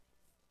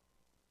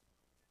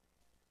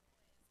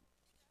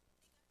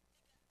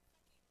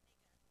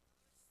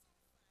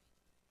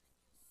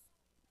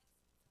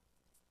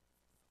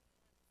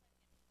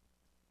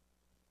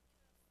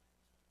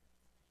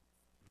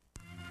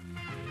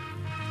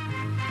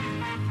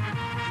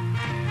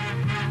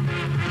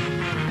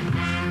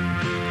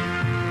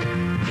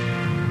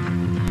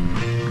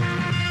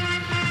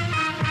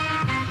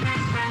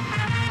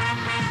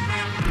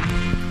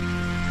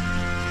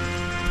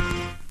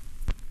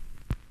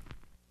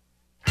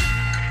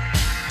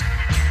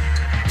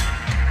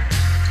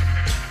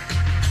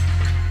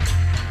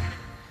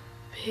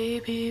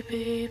Baby,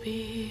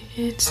 baby,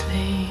 it's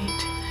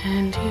late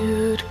and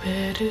you'd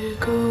better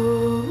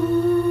go.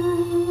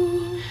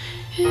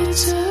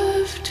 It's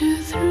after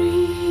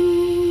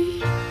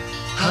 3.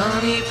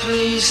 Honey,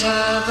 please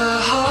have a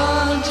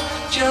heart.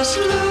 Just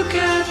look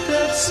at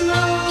that snow.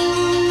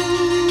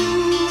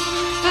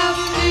 Have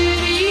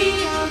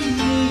pity on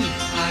me.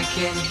 I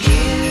can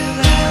hear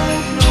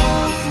that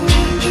north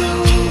wind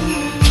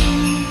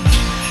blowing,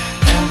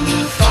 and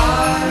the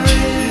fire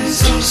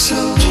is oh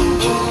so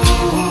warm.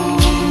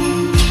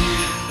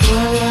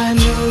 Well, I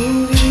know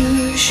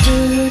you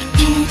should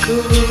be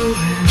going,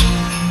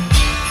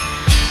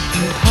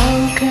 but how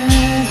can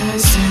I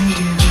send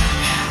you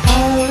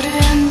out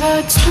in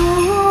that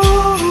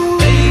storm?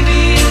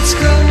 Baby, it's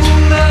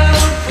cold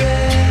out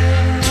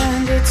there,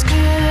 And it's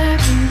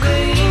getting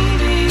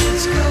baby,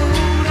 it's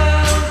cold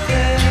out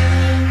there.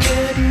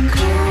 getting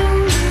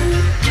colder.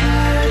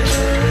 Matter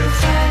of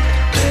fact,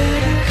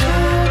 better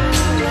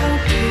cuddle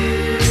up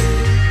here.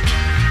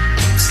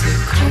 It's the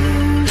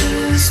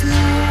coldest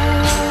night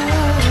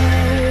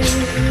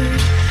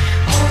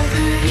of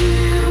the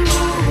year.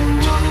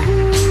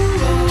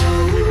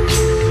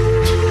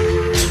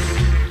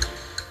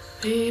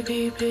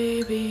 Baby,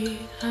 baby,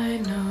 I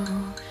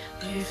know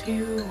if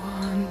you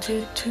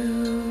wanted to,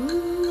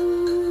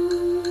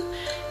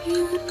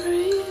 you'd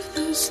brave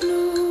the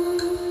snow.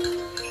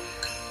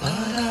 But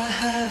I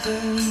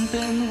haven't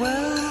been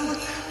well.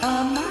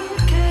 I might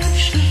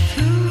catch the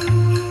flu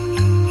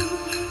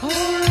or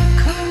a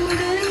cold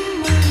in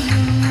my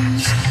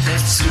nose.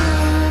 Let's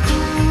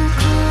snuggle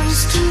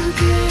close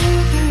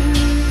together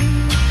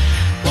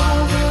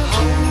while the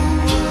whole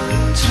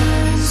world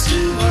turns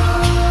to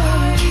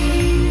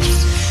ice.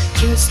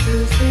 Just the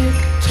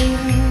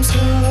victims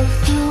of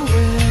the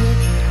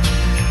weather,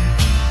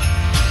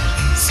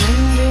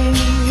 sending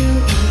you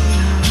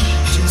out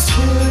just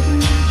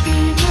wouldn't be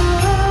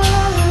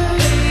nice.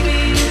 Baby,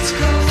 it's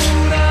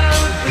cold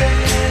out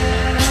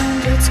there.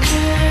 And it's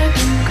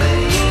getting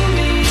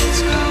Baby, it's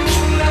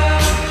cold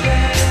out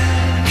there.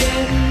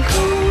 getting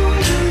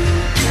colder.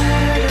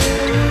 Matter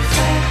of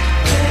fact,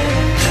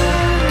 better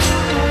cuddle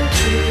up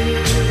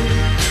here.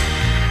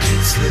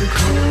 It's the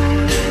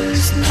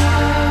coldest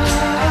night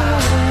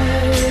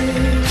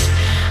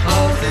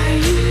of the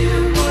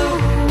year. Whoa,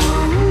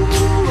 whoa,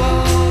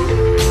 whoa.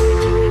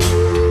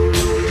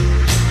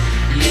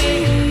 Yeah,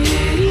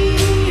 yeah,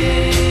 yeah.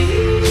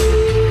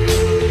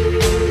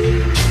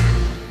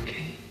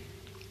 Okay,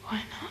 why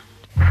not?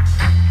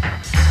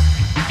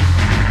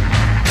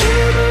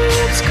 Baby,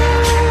 it's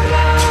cold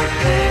out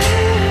there,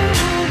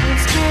 and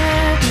it's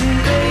getting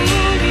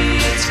Baby,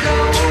 it's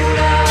cold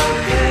out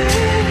there.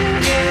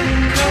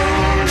 Getting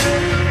colder.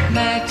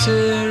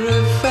 Matter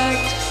of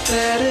fact,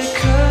 better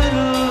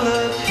cuddle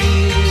up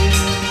here.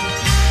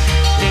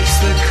 It's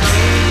the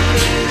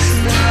coldest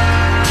night.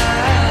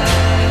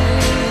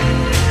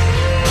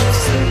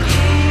 It's the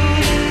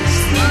coldest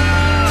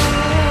night.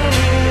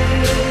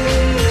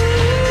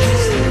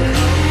 It's the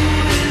coldest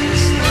night.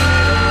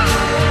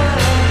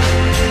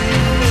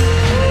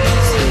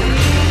 It's the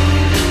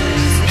coldest night.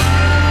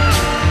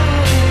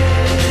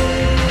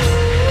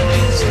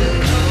 It's the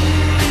coldest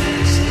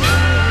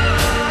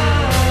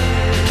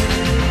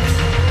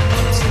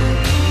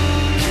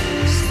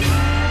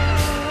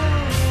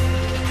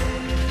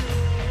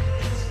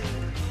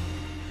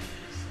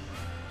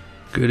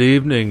Good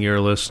evening. You're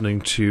listening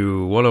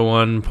to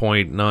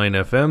 101.9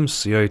 FM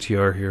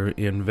CITR here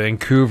in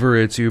Vancouver.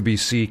 It's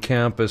UBC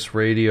Campus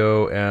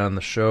Radio, and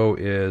the show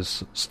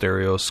is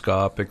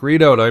Stereoscopic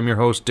Readout. I'm your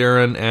host,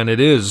 Darren, and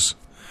it is,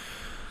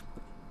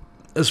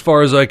 as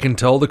far as I can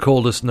tell, the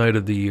coldest night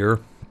of the year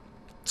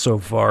so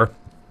far.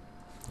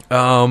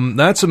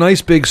 That's a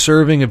nice big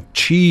serving of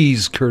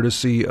cheese,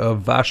 courtesy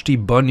of Vashti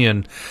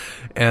Bunyan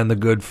and the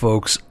good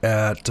folks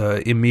at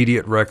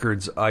Immediate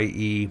Records,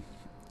 i.e.,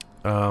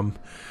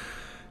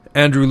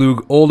 Andrew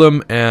Loog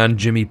Oldham and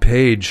Jimmy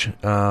Page.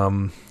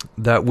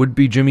 That would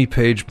be Jimmy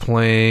Page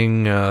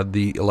playing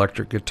the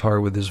electric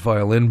guitar with his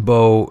violin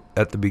bow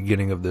at the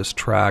beginning of this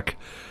track,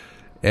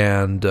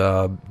 and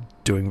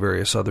doing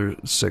various other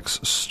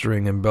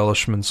 6-string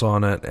embellishments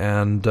on it.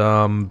 And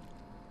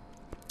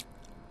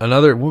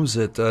another, what was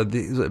it?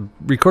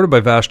 Recorded by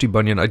Vashti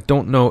Bunyan. I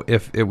don't know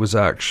if it was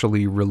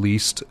actually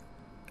released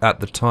at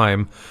the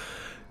time.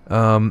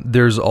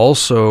 There's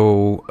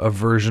also a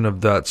version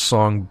of that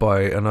song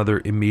by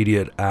another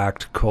immediate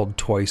act called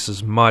Twice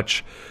as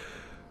Much,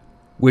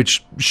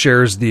 which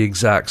shares the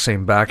exact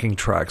same backing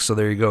track. So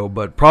there you go.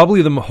 But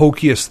probably the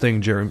hokiest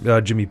thing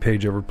Jimmy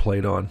Page ever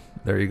played on.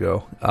 There you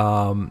go.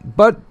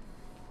 But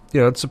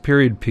yeah, it's a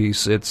period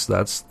piece.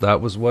 That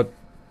was what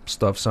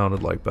stuff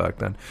sounded like back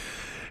then.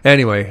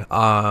 Anyway,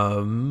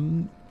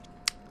 well,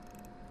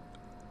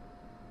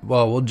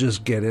 we'll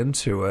just get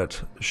into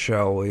it,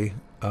 shall we?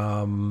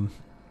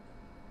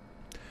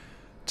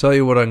 Tell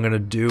you what I'm going to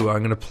do. I'm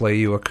going to play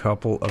you a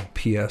couple of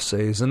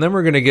PSAs, and then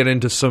we're going to get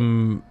into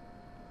some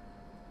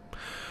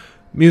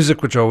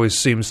music which always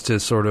seems to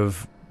sort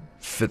of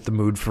fit the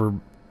mood for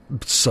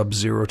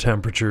sub-zero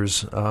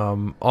temperatures,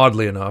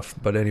 oddly enough.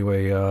 But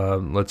anyway,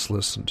 let's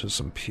listen to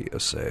some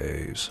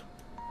PSAs.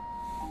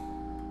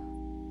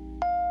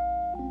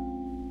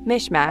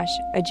 Mishmash,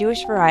 a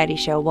Jewish variety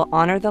show, will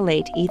honor the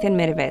late Ethan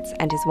Mitovitz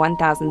and his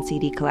 1,000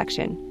 CD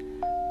collection.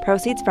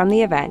 Proceeds from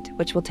the event,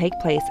 which will take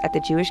place at the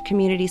Jewish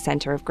Community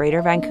Center of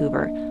Greater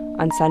Vancouver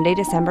on Sunday,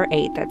 December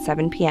 8th at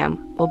 7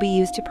 p.m., will be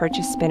used to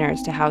purchase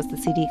spinners to house the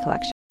CD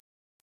collection.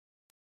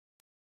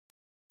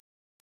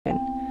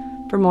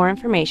 For more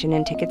information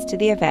and tickets to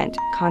the event,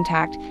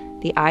 contact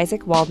the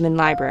Isaac Waldman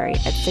Library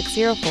at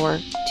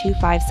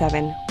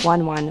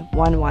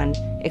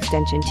 604-257-1111,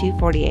 extension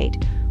 248,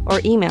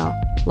 or email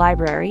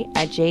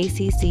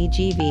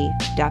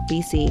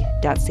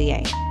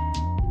library@jccgv.bc.ca.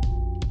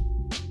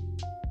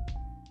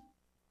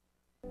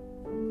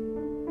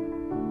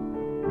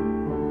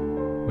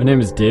 My name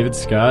is David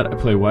Scott. I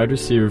play wide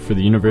receiver for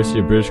the University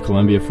of British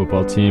Columbia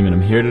football team, and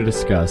I'm here to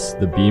discuss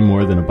the Be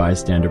More Than a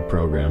Bystander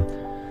program.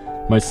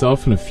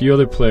 Myself and a few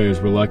other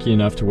players were lucky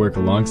enough to work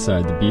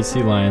alongside the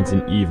BC Lions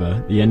and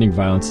EVA, the Ending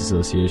Violence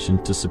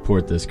Association, to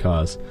support this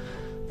cause.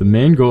 The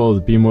main goal of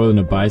the Be More Than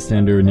a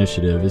Bystander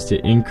initiative is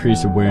to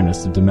increase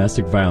awareness of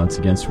domestic violence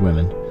against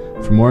women.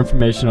 For more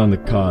information on the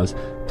cause,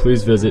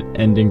 please visit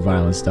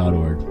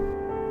endingviolence.org.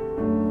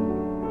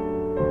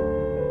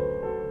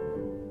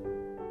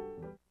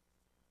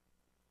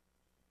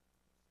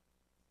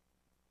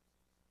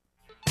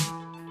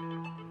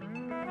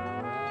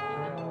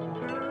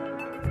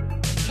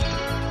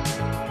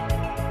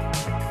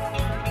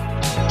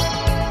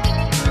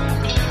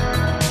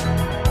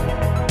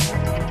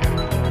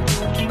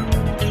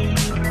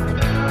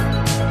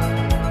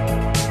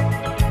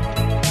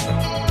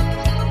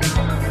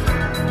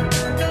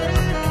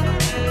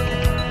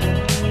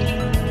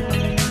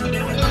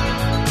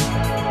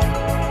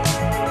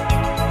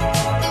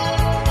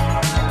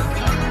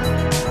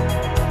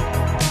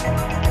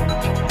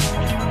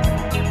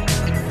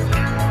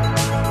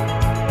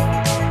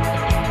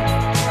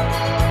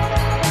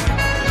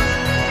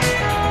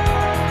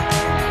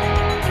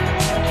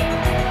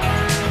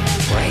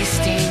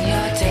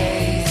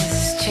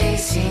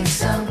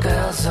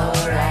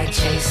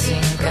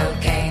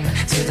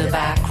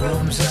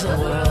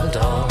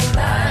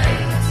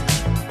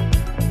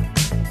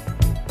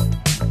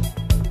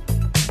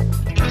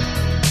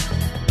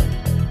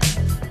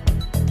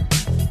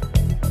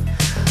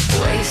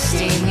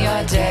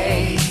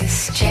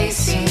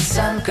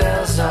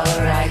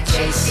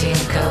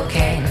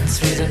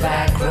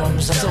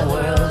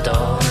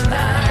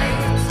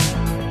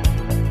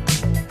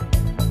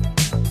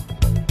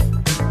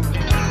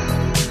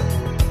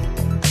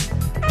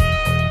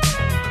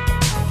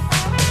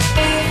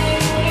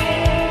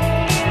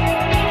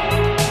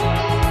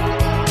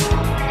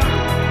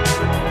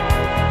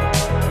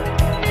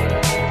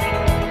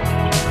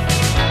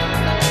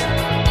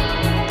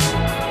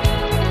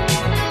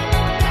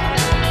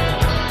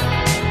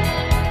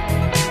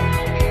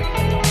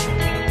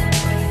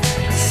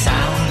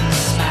 Sound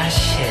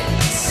smash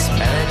hits,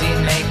 melody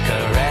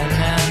maker.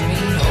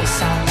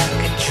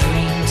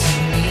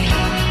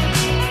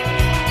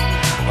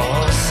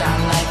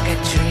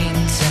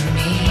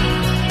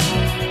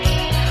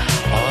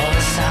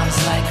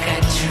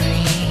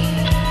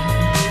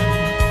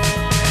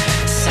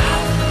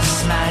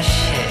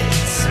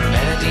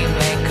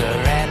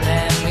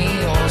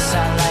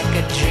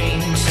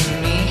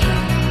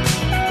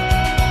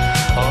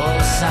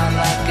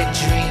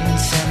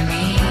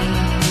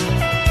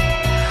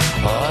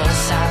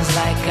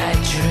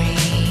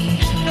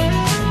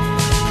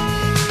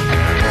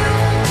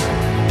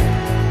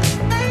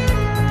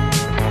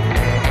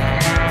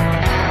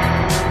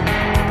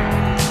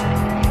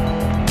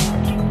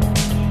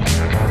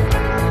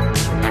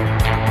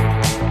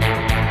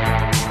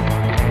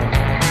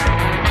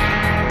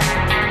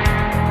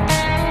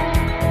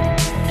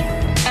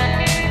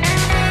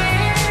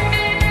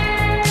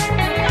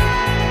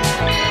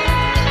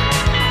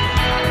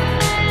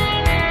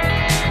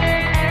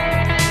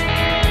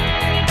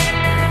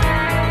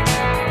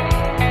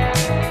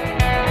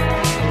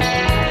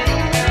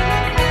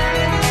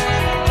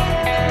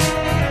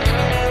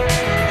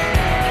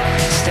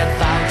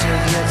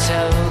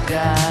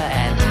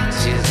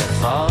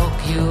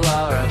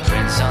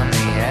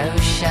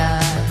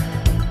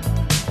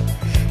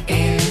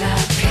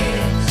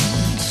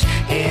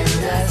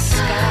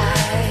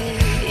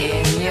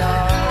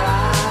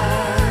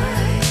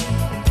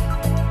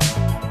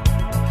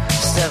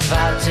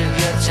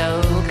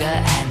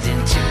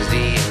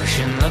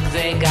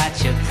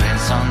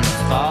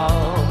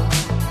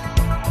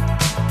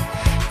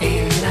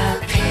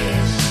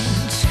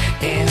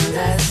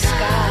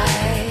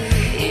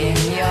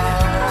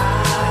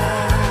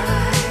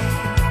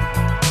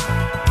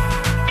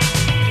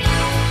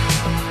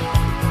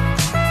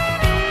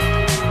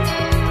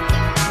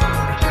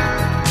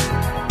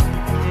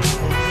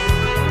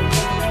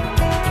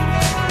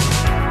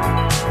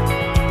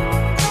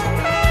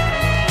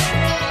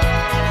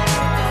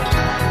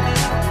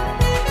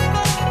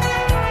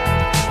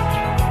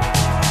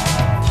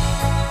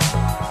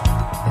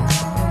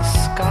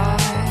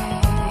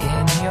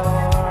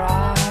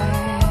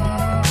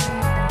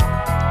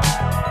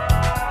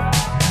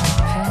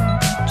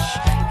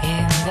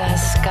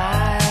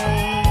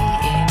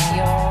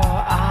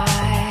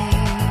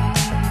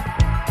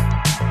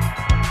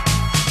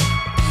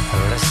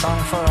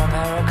 for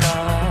America.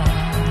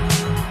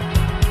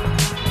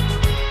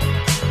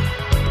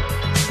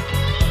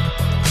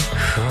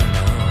 Who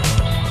knew?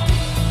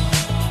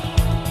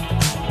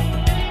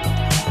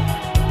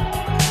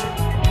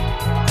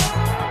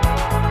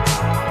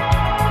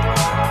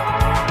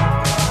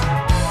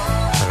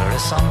 I wrote a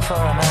song for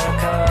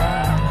America.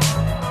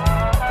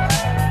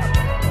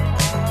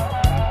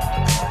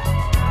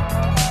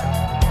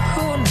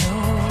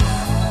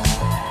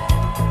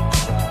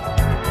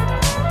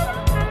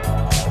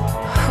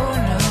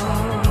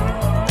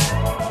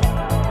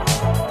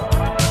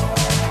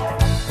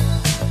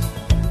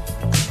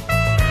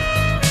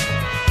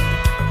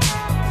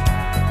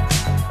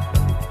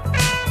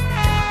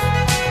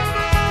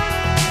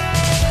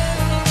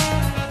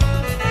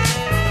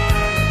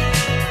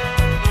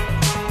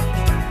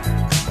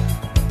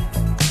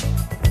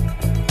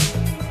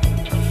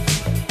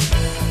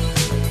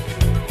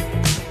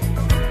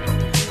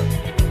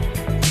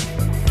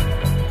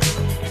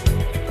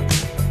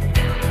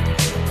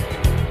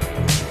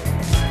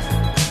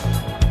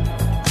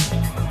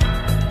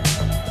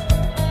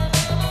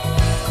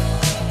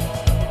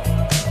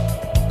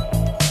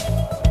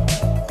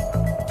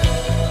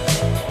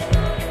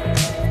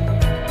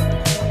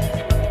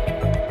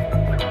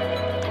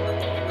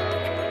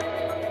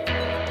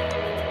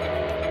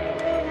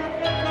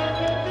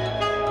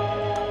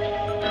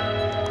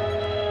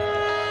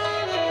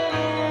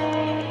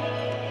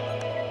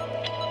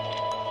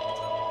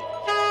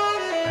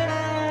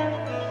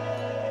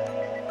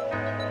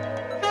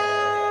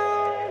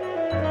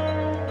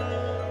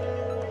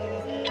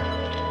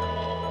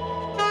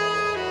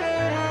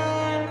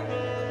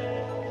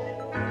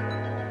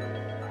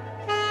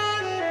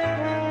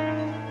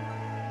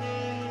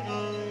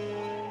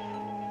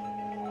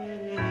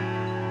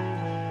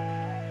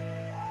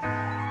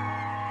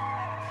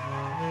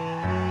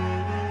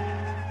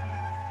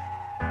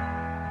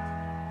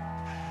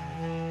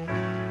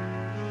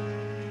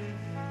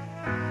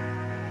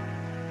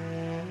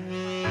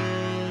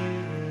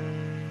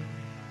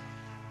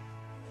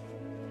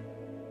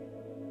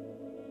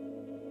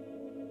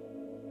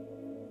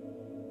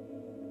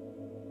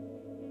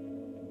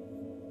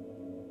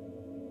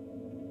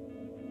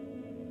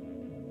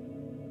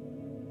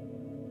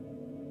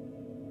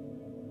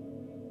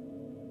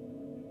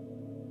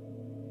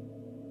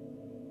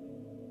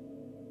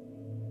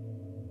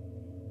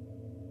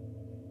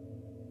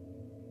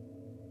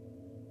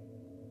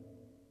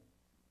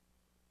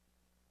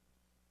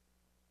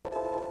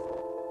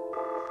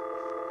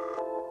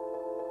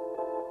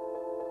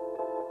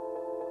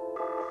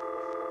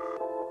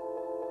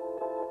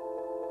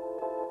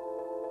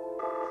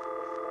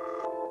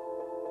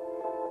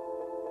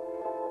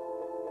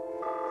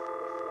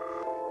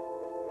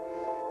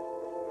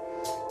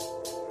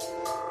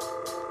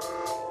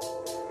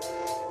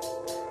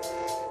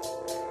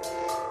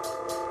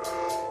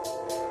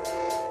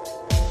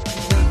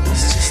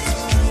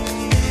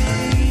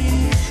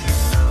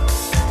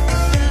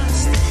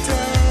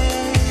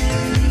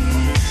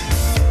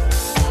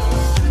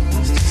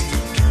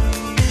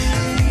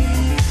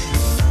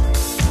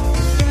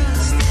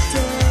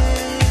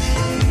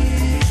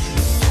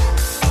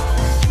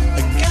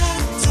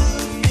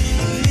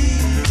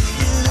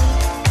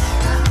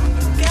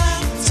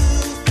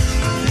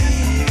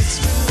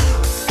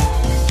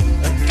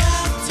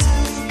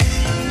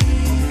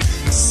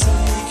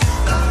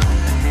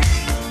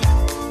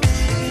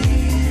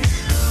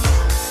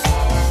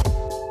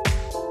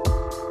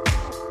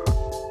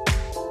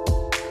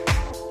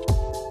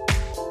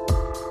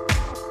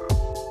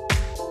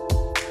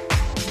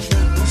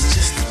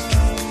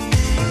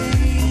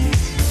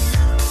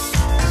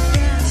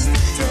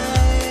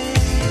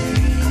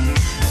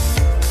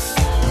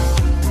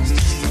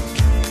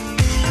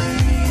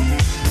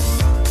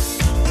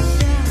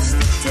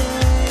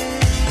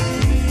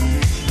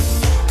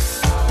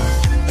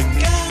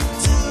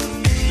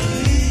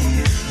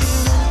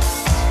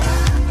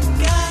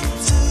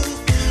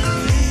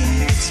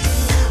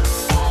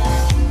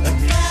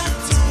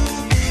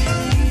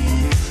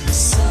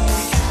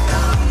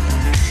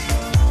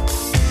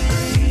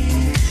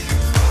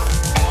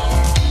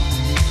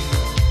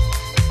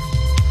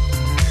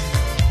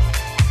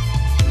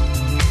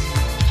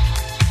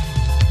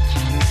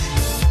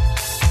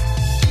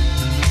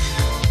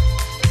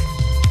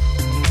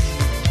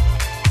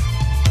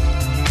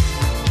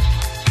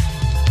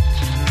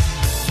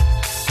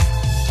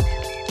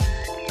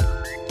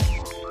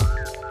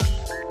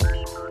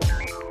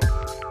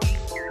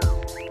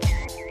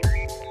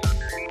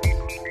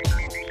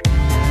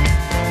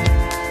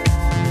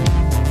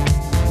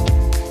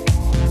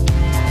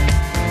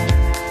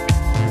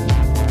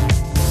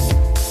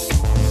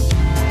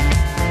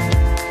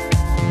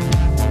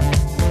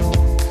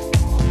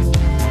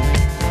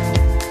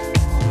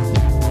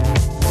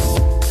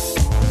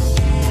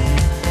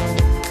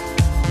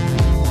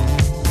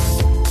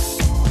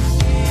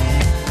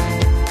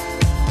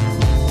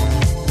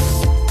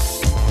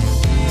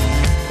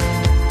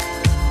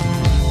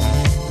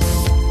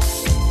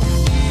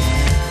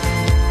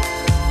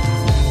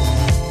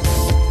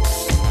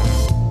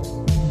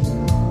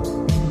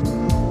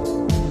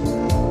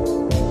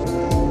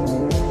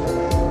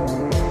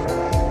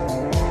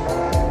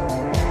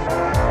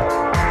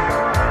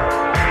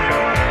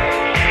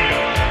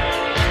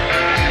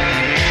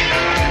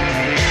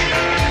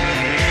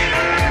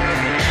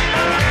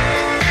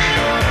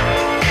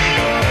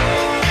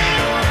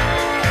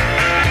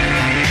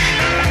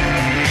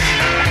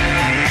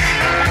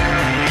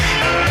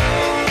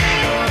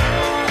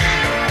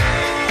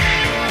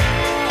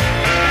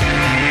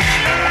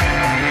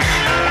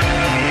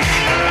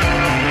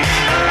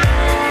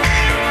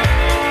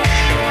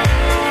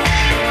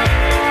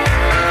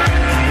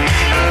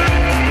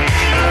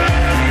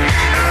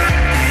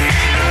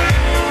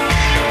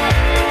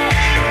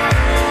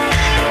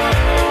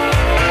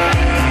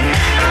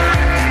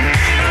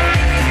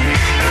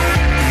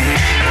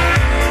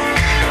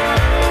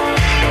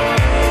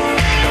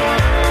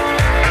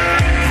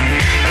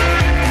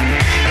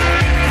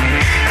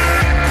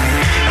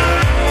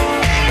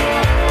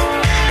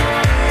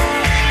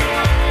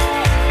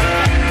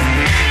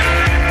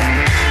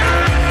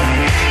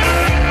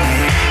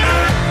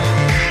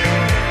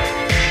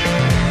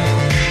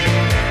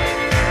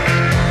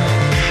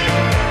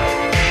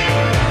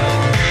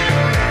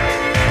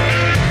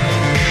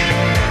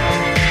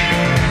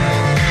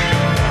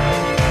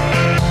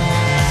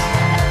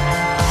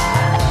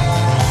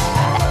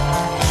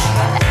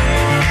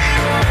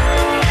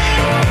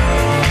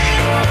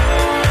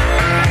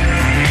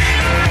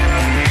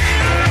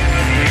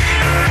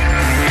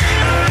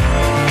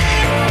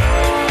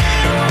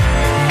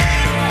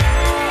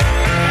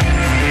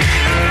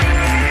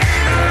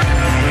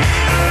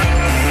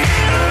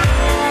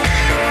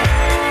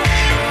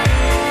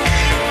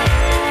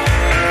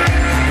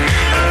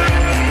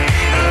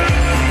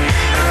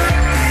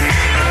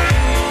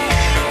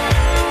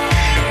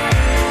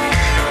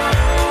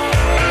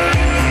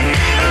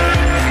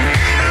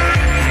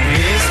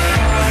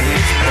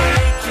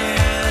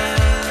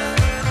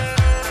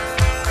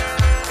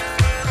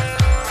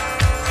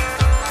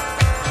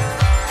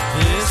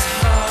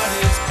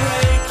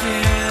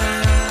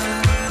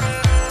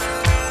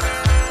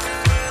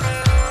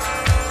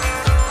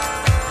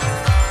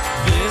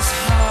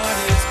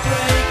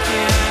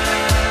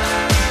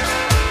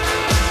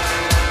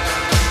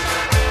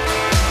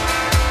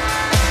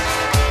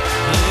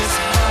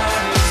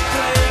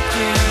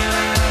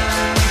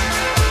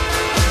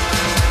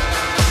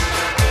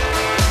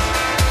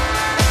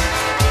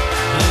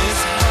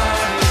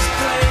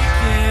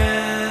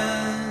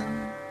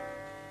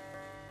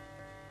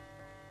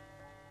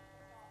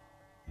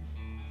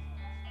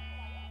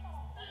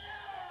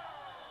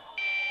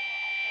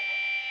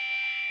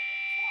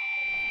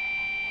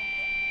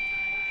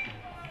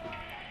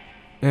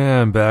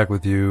 And back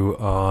with you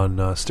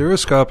on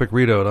Stereoscopic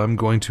Readout. I'm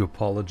going to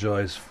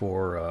apologize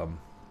for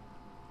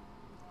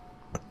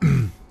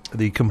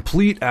the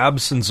complete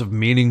absence of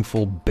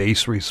meaningful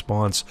bass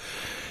response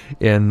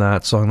in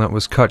that song. That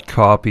was cut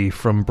copy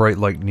from Bright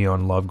Like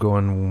Neon Love,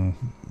 going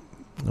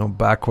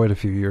back quite a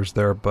few years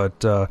there.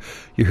 But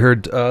you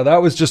heard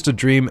That Was Just a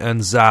Dream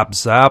and Zap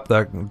Zap,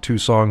 that two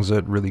songs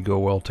that really go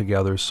well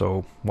together,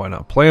 so why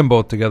not play them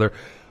both together.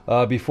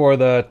 Before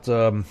that,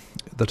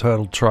 the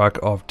title track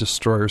of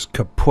Destroyer's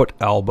Kaput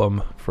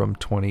album from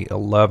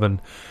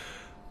 2011.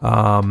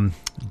 Dan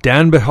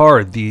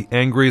Bihar, the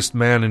angriest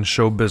man in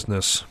show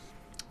business.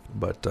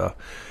 But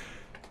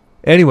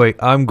anyway,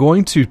 I'm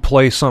going to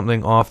play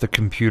something off the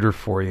computer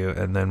for you,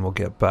 and then we'll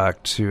get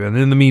back to... And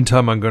in the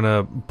meantime, I'm going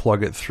to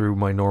plug it through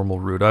my normal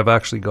route. I've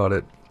actually got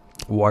it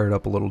wired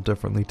up a little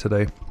differently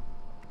today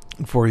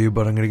for you,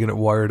 but I'm going to get it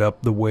wired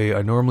up the way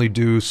I normally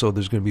do, so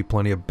there's going to be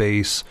plenty of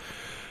bass,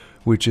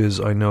 which is,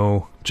 I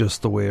know,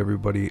 just the way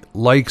everybody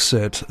likes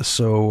it.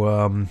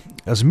 So,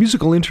 as a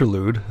musical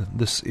interlude,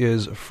 this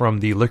is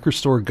from the Liquor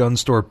Store, Gun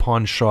Store,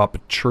 Pawn Shop,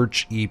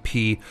 Church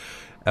EP,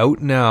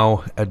 out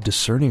now at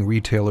discerning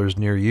retailers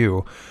near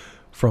you,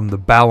 from the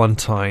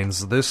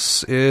Ballantines.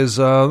 This is,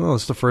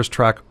 it's the first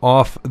track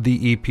off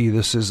the EP.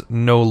 This is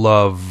No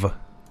Love.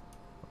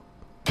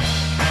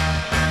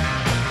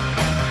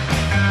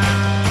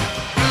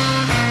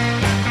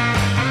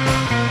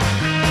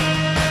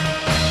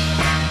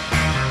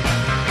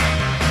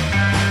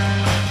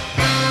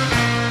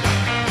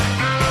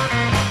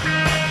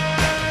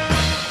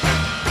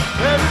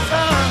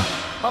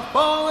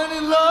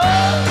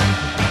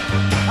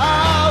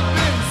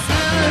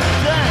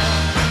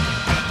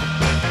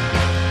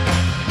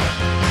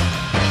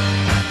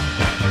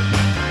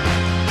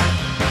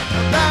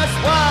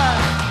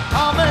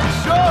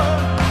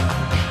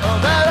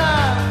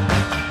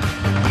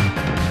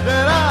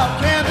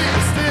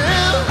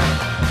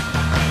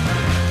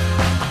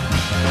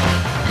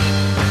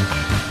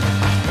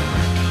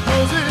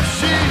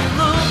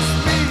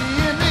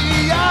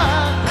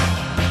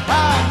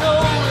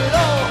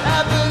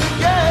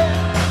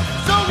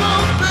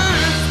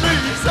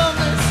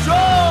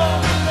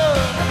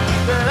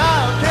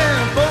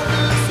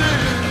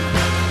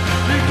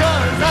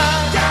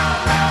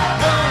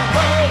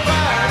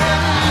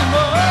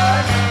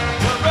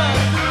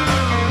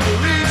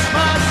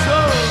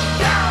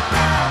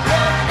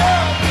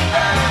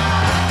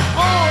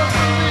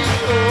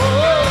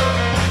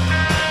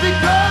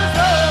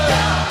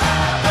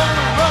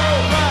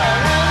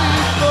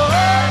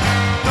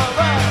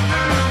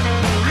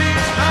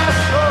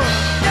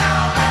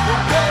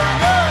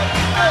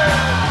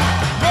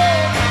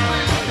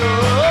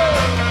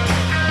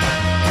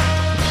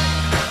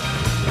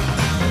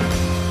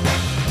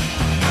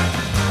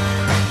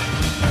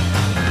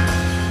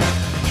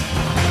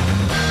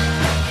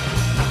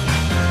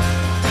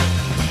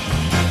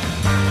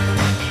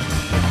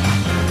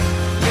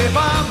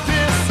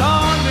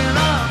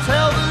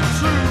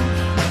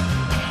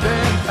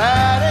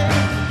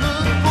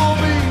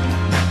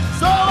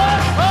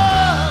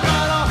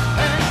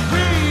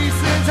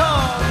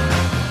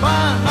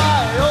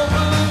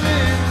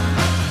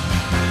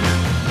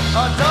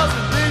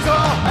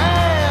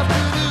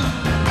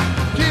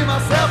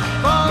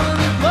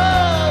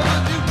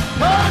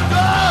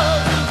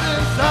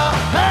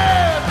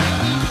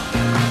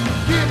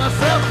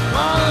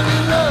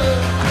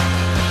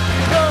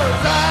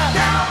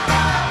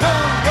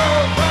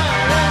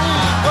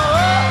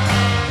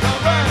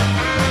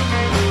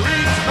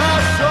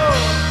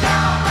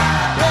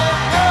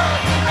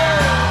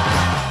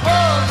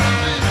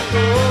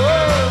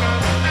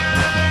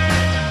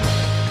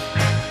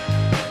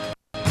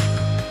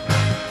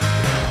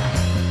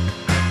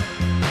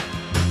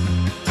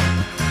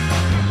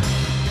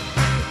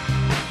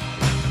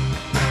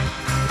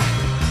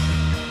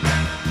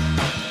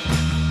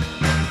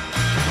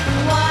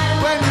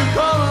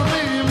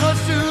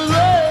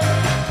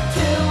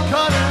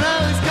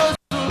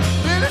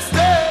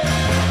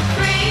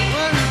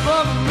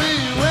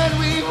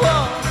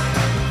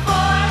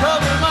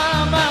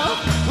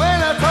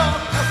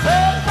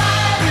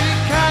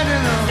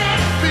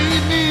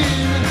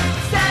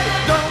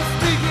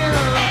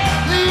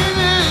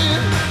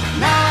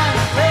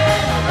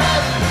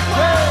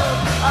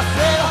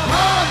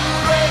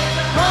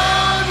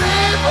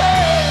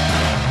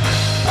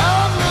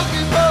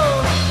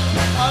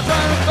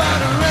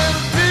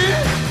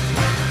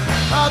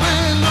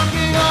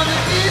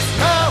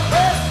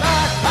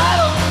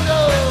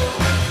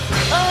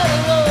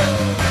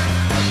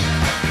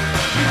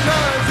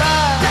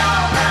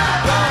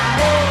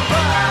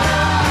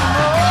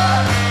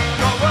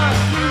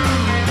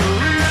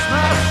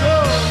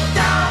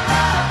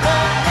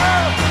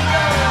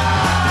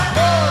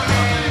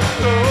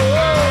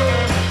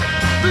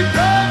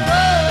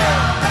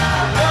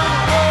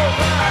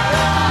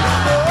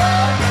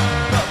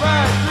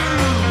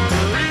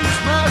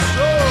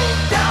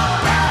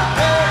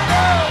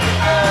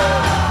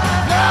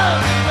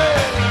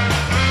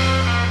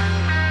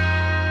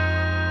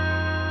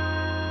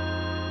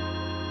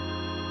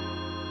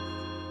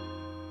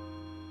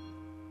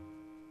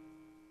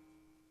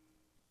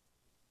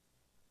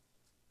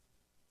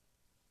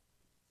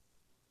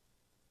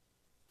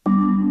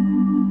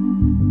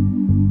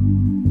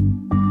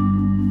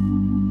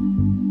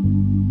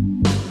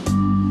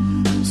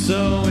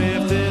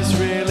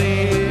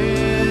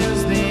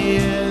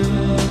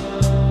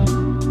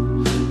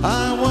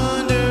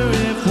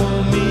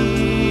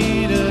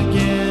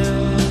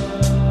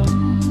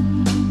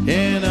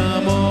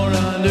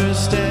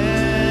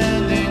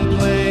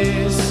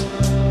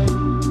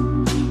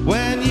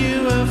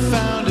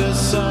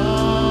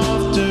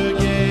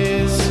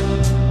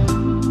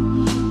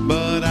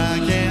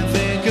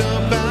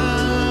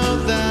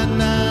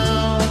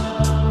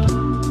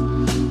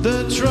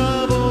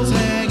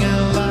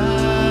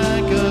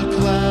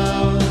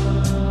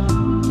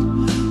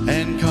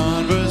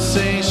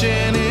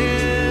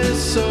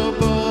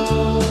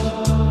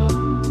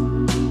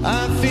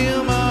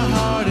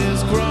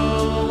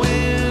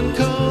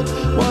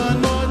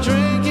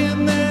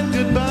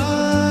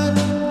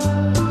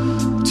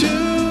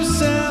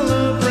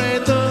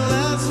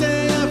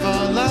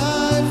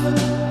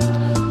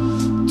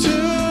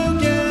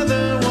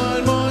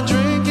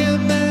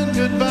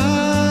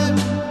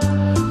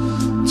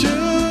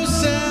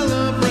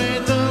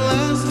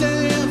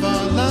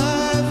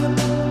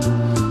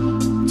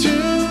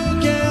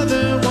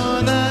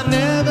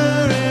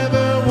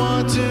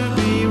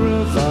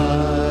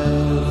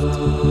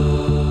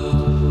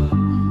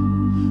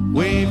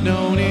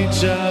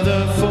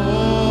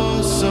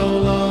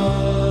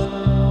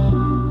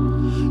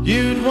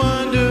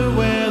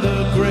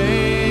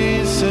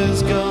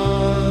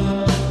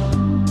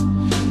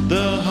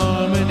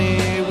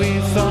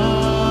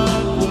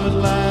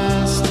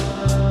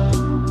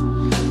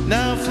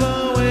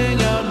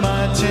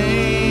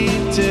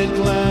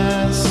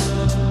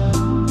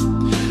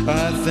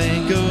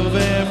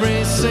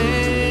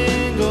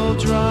 single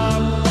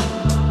drop,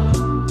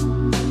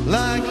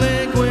 like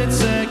liquid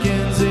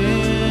seconds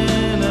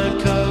in a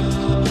cup.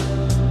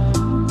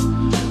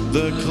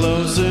 The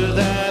closer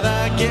that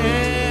I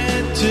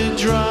get to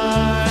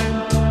dry,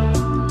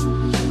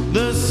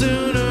 the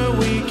sooner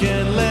we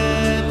can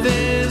let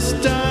this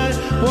die.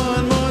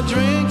 One more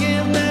drink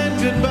and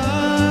then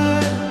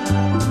goodbye,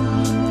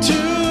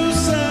 to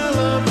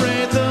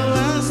celebrate the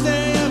last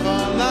day of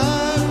our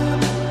life.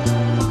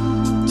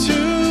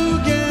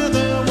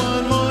 Together,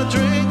 one more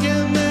drink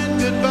and then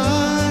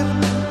goodbye,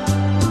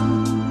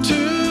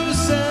 to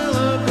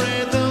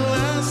celebrate the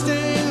last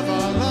day of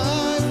our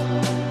life.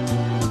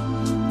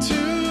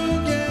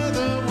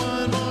 Together,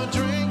 one more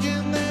drink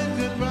and then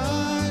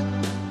goodbye,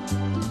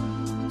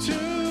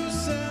 to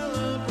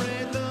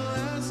celebrate the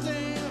last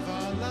day of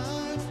our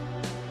life.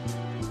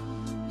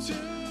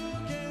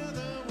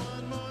 Together,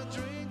 one more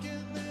drink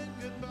and then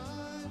goodbye.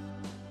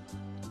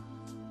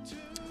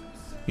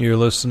 You're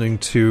listening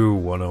to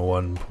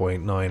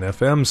 101.9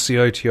 FM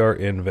CITR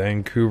in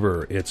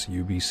Vancouver. It's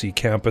UBC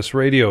Campus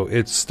Radio.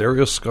 It's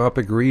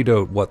Stereoscopic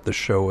Readout, what the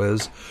show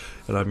is.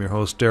 And I'm your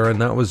host, Darren.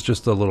 That was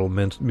just a little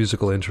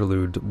musical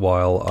interlude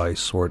while I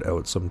sort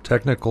out some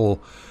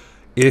technical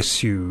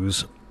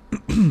issues.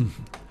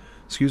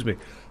 Excuse me.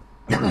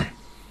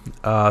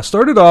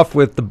 Started off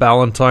with the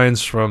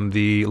Ballantines from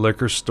the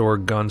Liquor Store,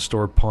 Gun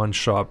Store, Pawn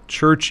Shop,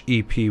 Church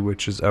EP,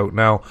 which is out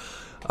now.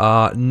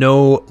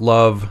 No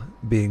Love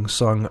being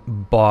sung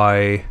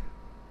by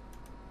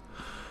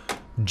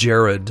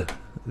Jared,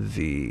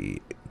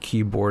 the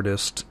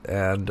keyboardist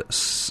and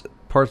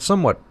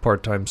somewhat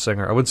part-time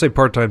singer. I would say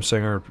part-time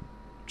singer,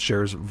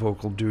 shares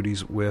vocal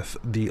duties with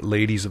the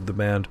ladies of the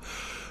band.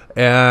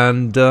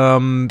 And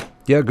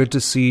yeah, good to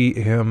see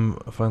him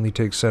finally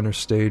take center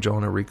stage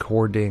on a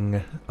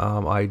recording.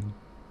 I,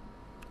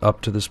 up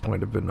to this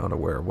point, have been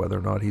unaware of whether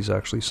or not he's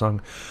actually sung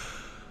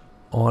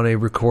on a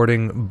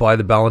recording by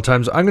the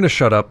Ballantines. I'm going to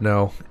shut up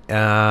now.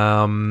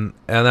 And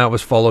that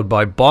was followed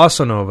by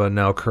Bossa Nova,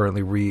 now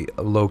currently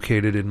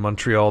relocated in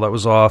Montreal. That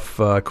was off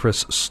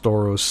Chris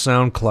Storo's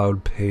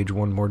SoundCloud page,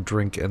 One More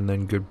Drink and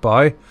Then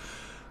Goodbye.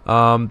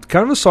 Kind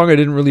of a song I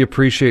didn't really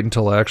appreciate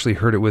until I actually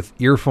heard it with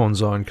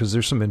earphones on, because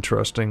there's some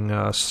interesting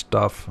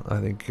stuff,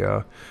 I think,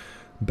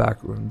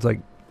 background,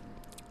 like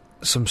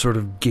some sort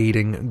of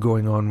gating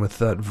going on with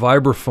that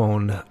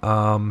vibraphone.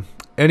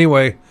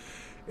 Anyway,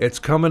 it's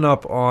coming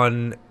up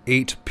on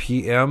 8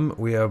 p.m.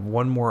 We have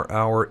one more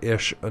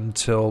hour-ish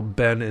until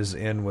Ben is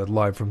in with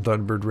Live from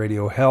Thunderbird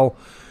Radio Hell.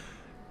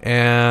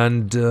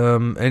 And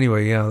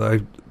anyway, yeah,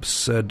 I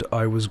said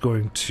I was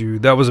going to...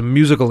 That was a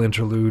musical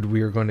interlude.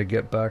 We are going to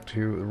get back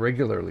to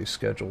regularly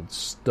scheduled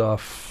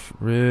stuff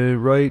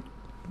right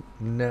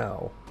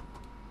now.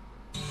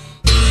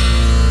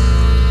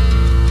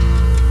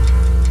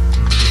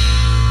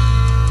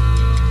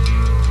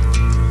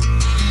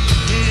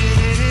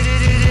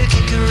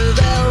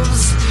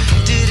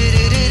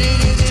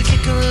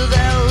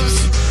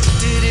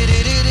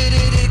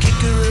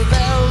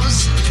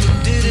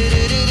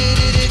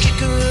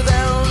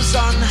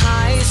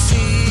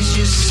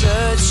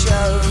 Search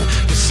of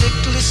the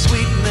sickly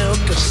sweet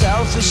milk of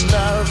selfish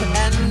love,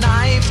 and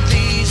knife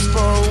thieves for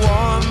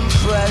warm,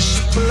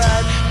 fresh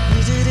blood.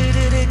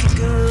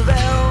 Kickaroo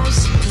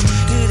bells,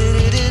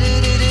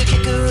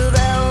 kickaroo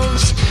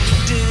bells,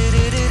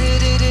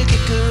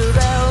 kickaroo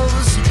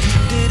bells,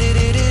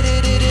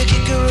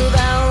 kickaroo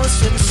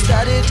bells. And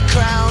studded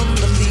crown,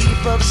 the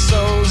thief of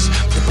souls,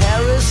 the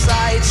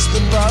parasites, the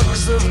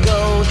bugs of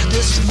gold.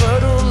 This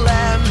fertile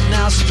land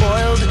now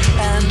spoiled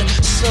and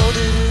sold.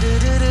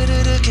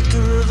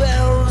 Kickaroo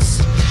bells,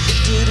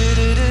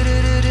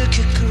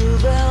 kickaroo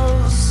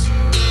bells.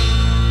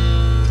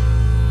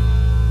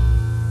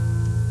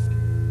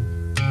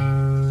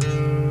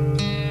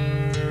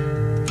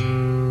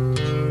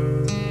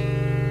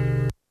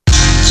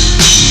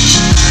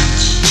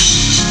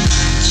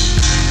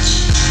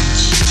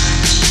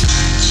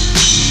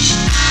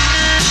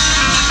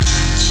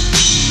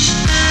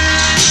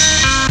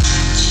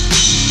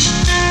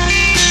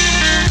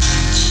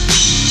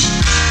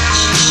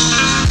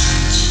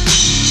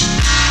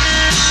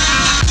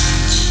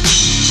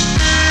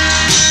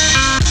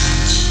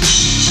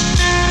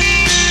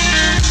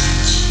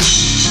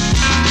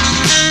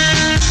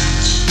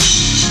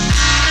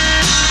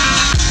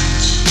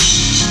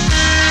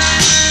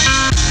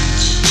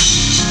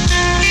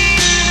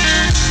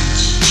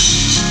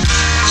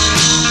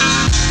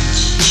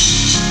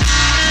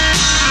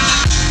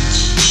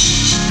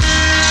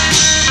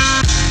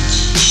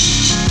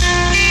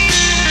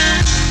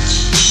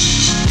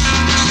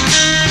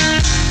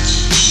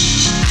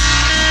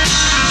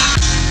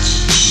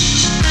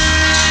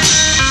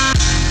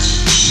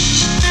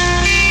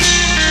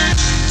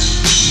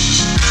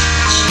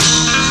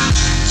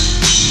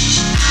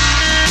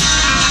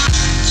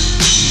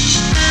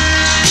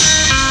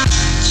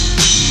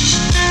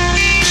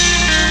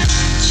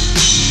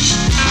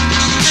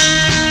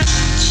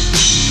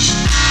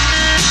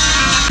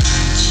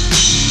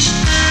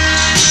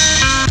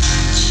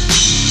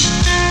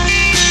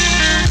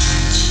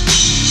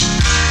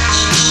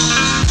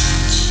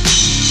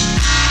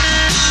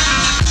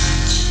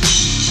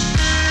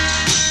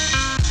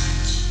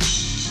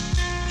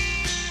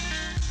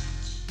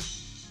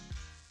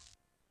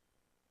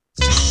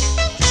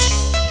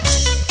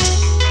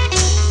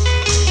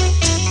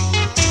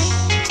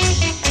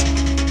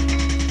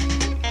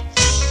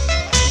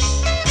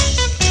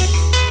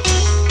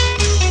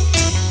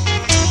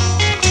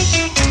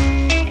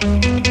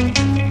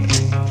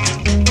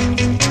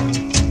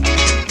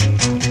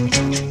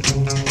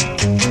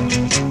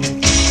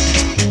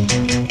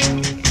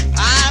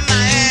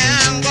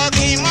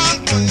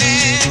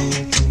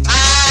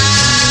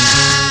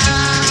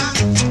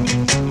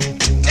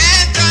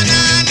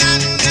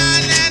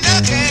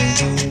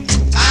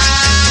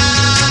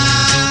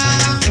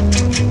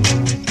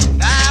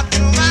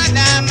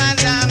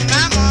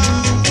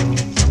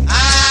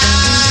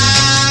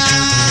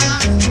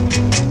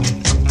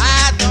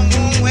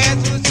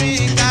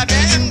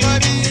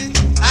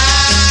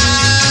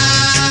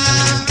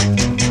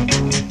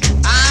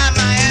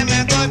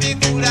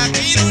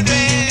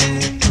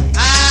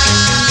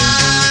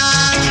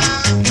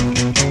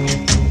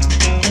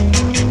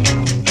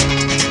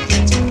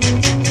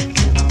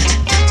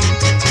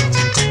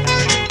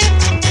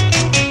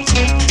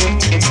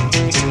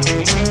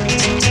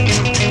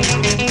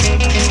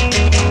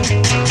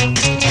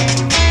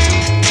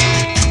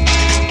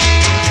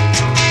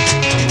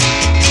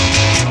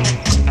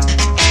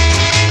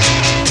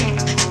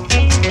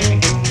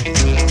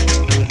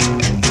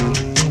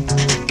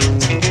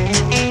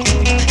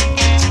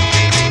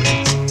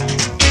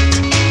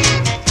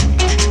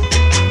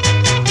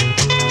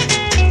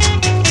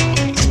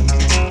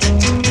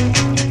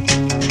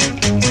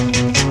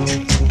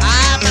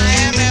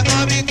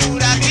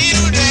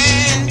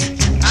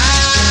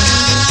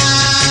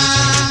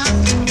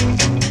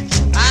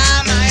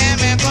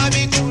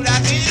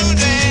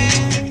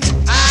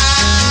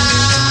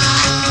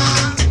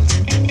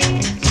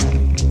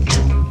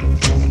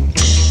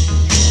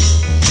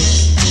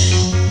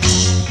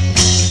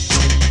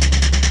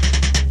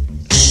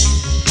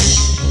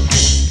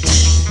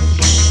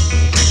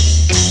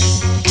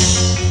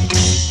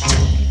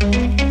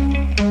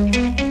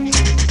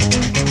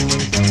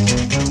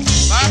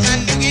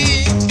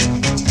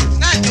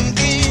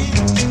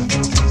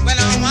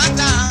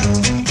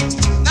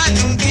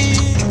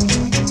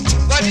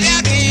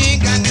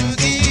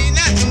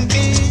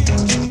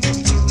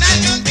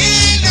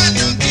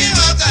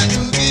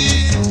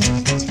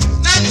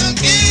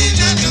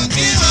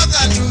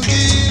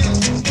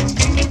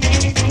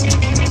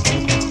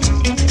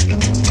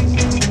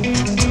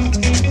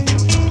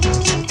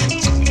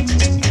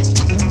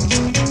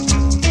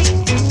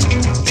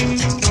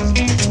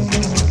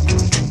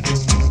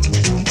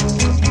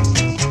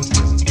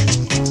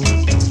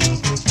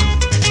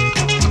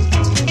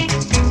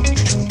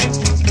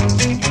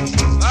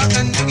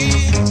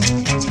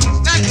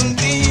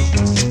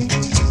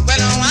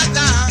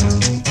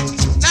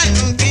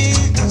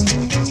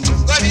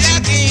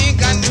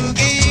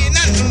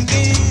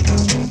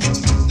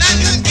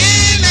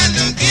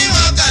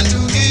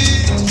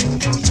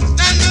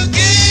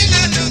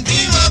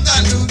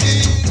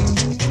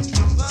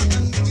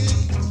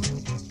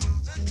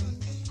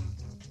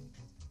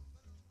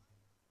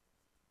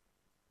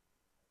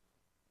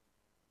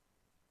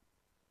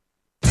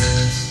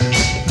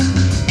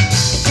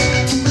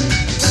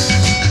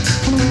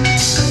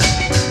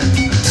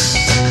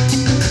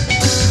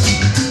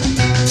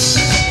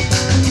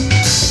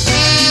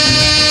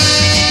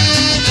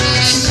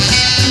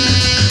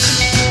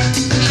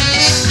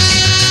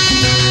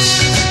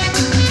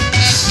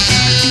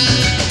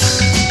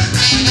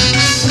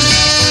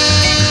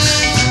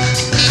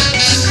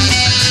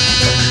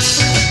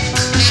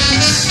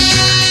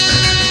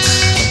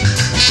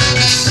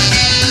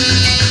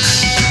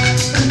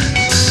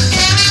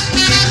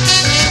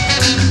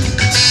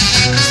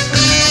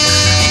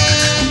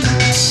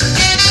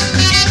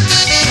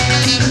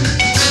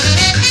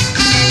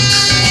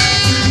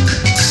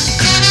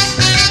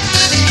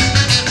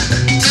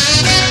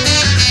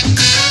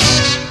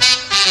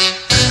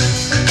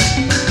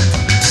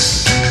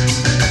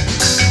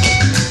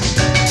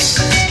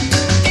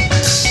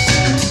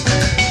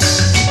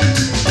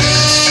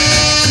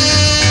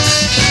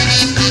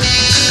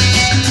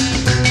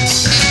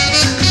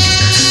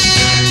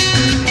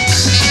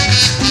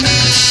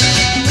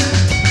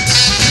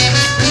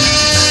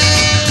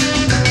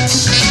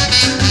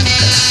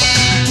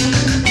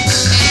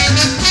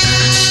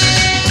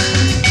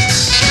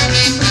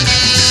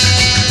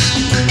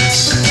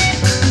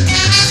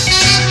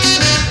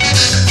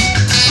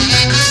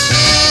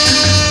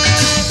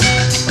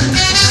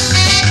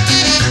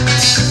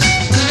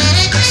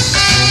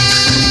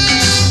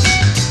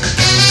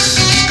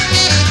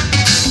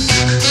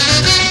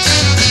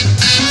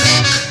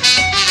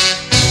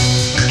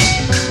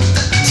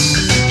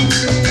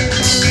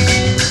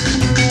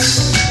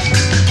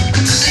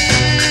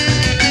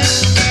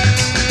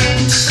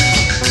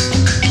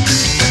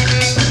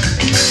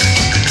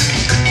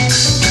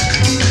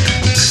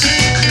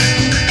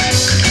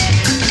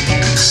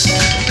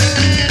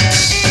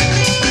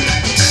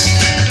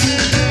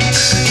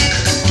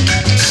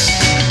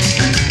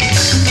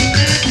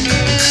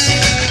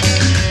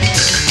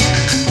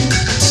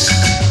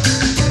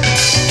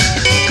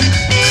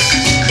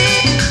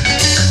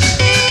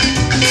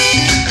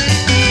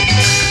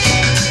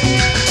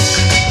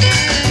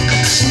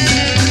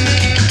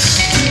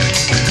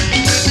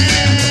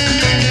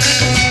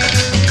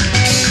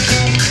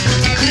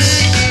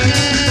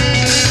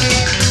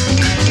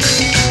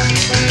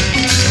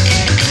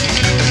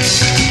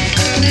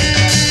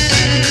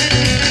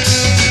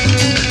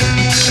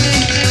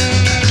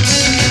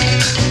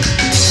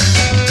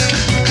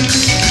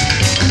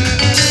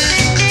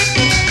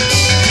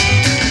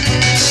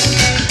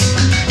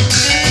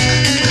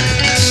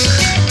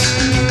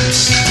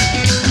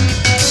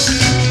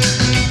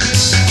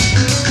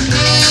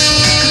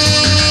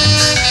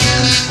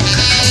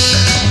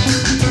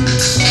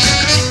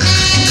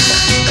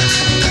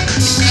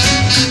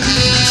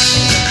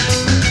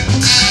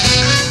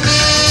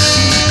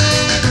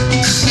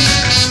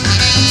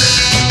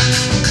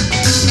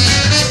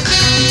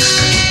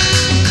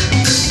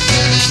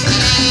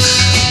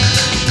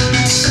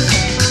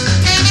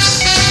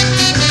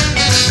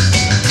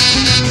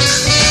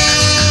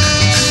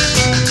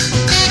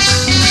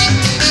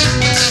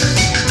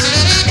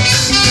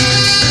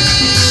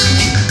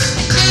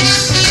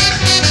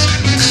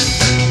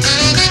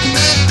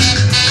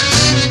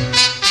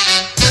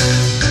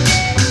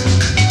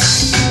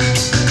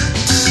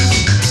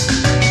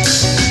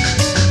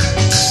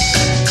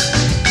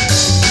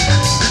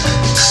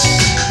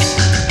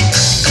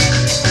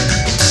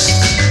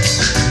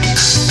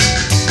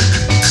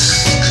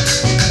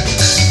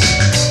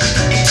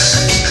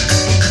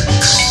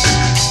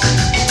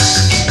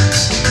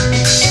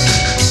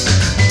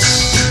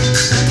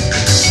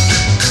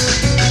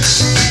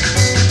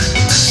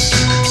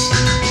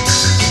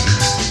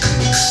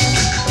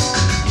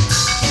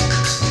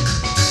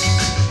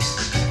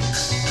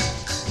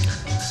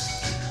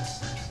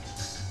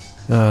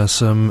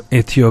 Some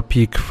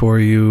Ethiopique for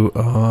you.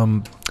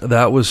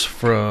 That was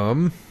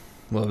from,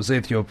 well, it was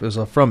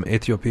from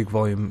Ethiopique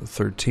Volume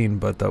 13,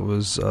 but that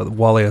was the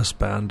Walias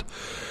Band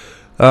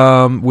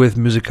with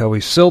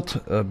Musikawi Silt.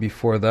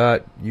 Before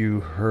that,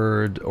 you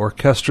heard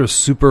Orchestra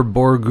Super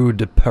Borgu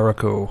de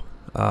Perico.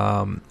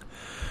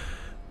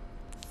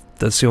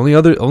 That's the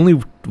only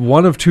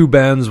one of two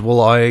bands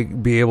will I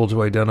be able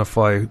to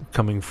identify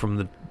coming from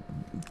the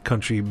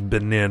country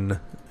Benin,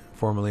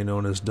 formerly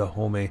known as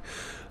Dahomey.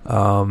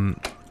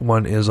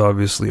 One is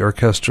obviously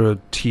Orchestra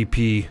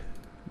TP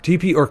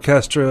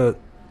Orchestra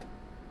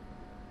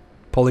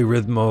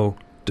Polyrhythmo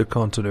de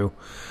Contenu.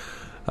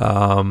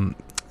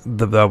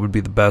 That would be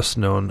the best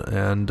known.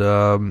 And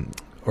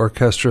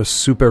Orchestra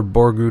Super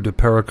Borgu de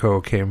Perico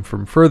came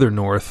from further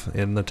north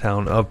in the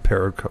town of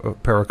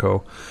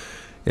Perico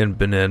in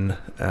Benin.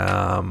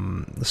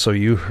 So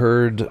you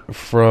heard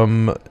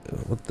from,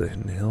 what the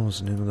hell was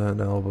the name of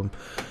that album?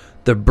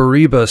 The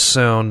Bariba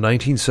Sound,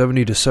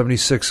 1970 to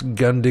 76,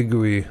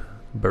 Gandigui,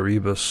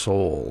 Bariba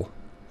Soul.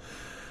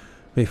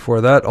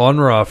 Before that,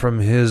 Onra from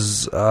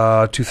his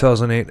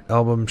 2008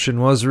 album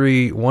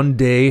Chinoiserie, One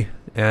Day,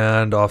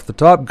 and off the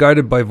top,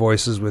 Guided by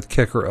Voices with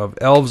Kicker of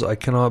Elves. I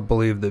cannot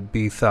believe that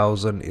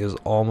B1000 is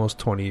almost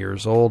 20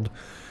 years old.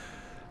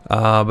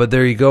 But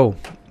there you go.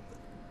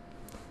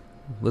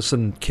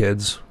 Listen,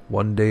 kids,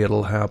 one day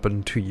it'll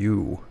happen to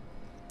you.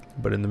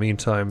 But in the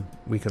meantime,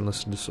 we can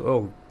listen to...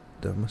 Oh,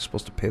 am I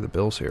supposed to pay the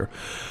bills here?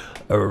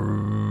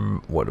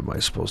 What am I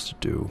supposed to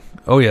do?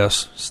 Oh,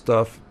 yes,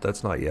 stuff.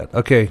 That's not yet.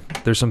 Okay,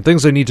 there's some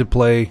things I need to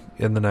play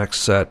in the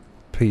next set,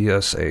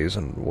 PSAs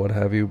and what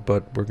have you,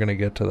 but we're going to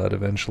get to that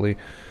eventually.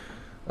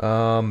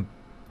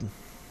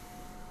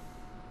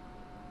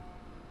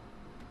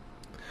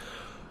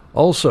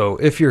 Also,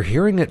 if you're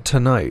hearing it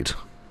tonight,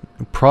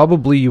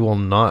 probably you will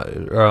not...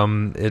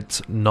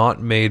 it's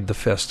not made the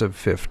Festive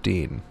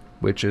 15,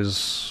 which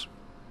is...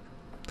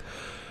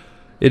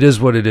 It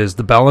is what it is.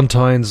 The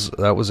Ballantines,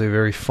 that was a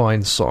very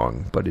fine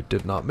song, but it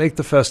did not make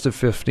the Festive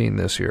 15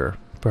 this year.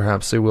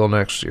 Perhaps they will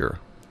next year.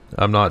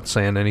 I'm not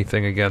saying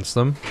anything against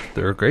them.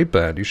 They're a great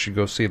band. You should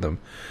go see them.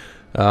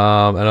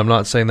 And I'm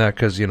not saying that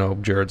because,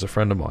 Jared's a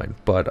friend of mine,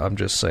 but I'm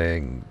just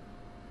saying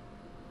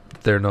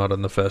they're not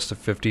on the Festive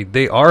 15.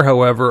 They are,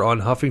 however,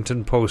 on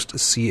Huffington Post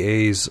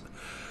CA's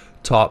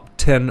top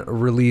 10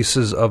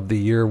 releases of the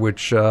year,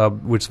 which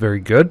is very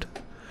good.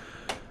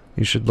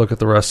 You should look at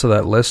the rest of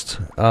that list.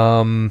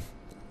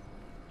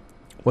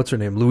 What's her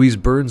name? Louise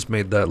Burns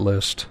made that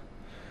list.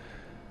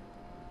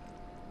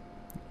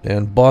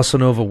 And Bossa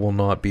Nova will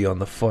not be on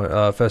the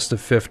Festive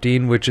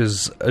 15, which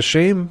is a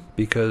shame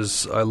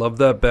because I love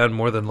that band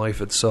more than life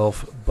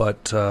itself,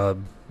 but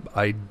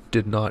I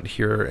did not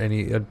hear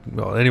any...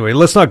 well, anyway,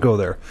 let's not go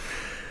there.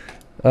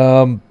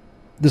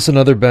 This is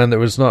another band that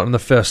was not on the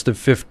Festive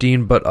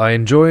 15, but I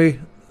enjoy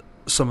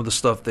some of the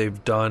stuff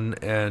they've done,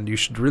 and you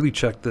should really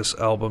check this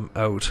album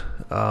out.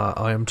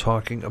 I am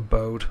talking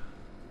about...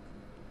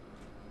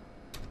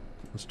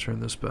 Let's turn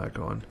this back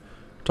on.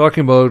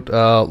 Talking about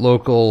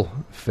local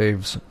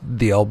faves,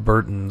 the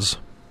Albertans.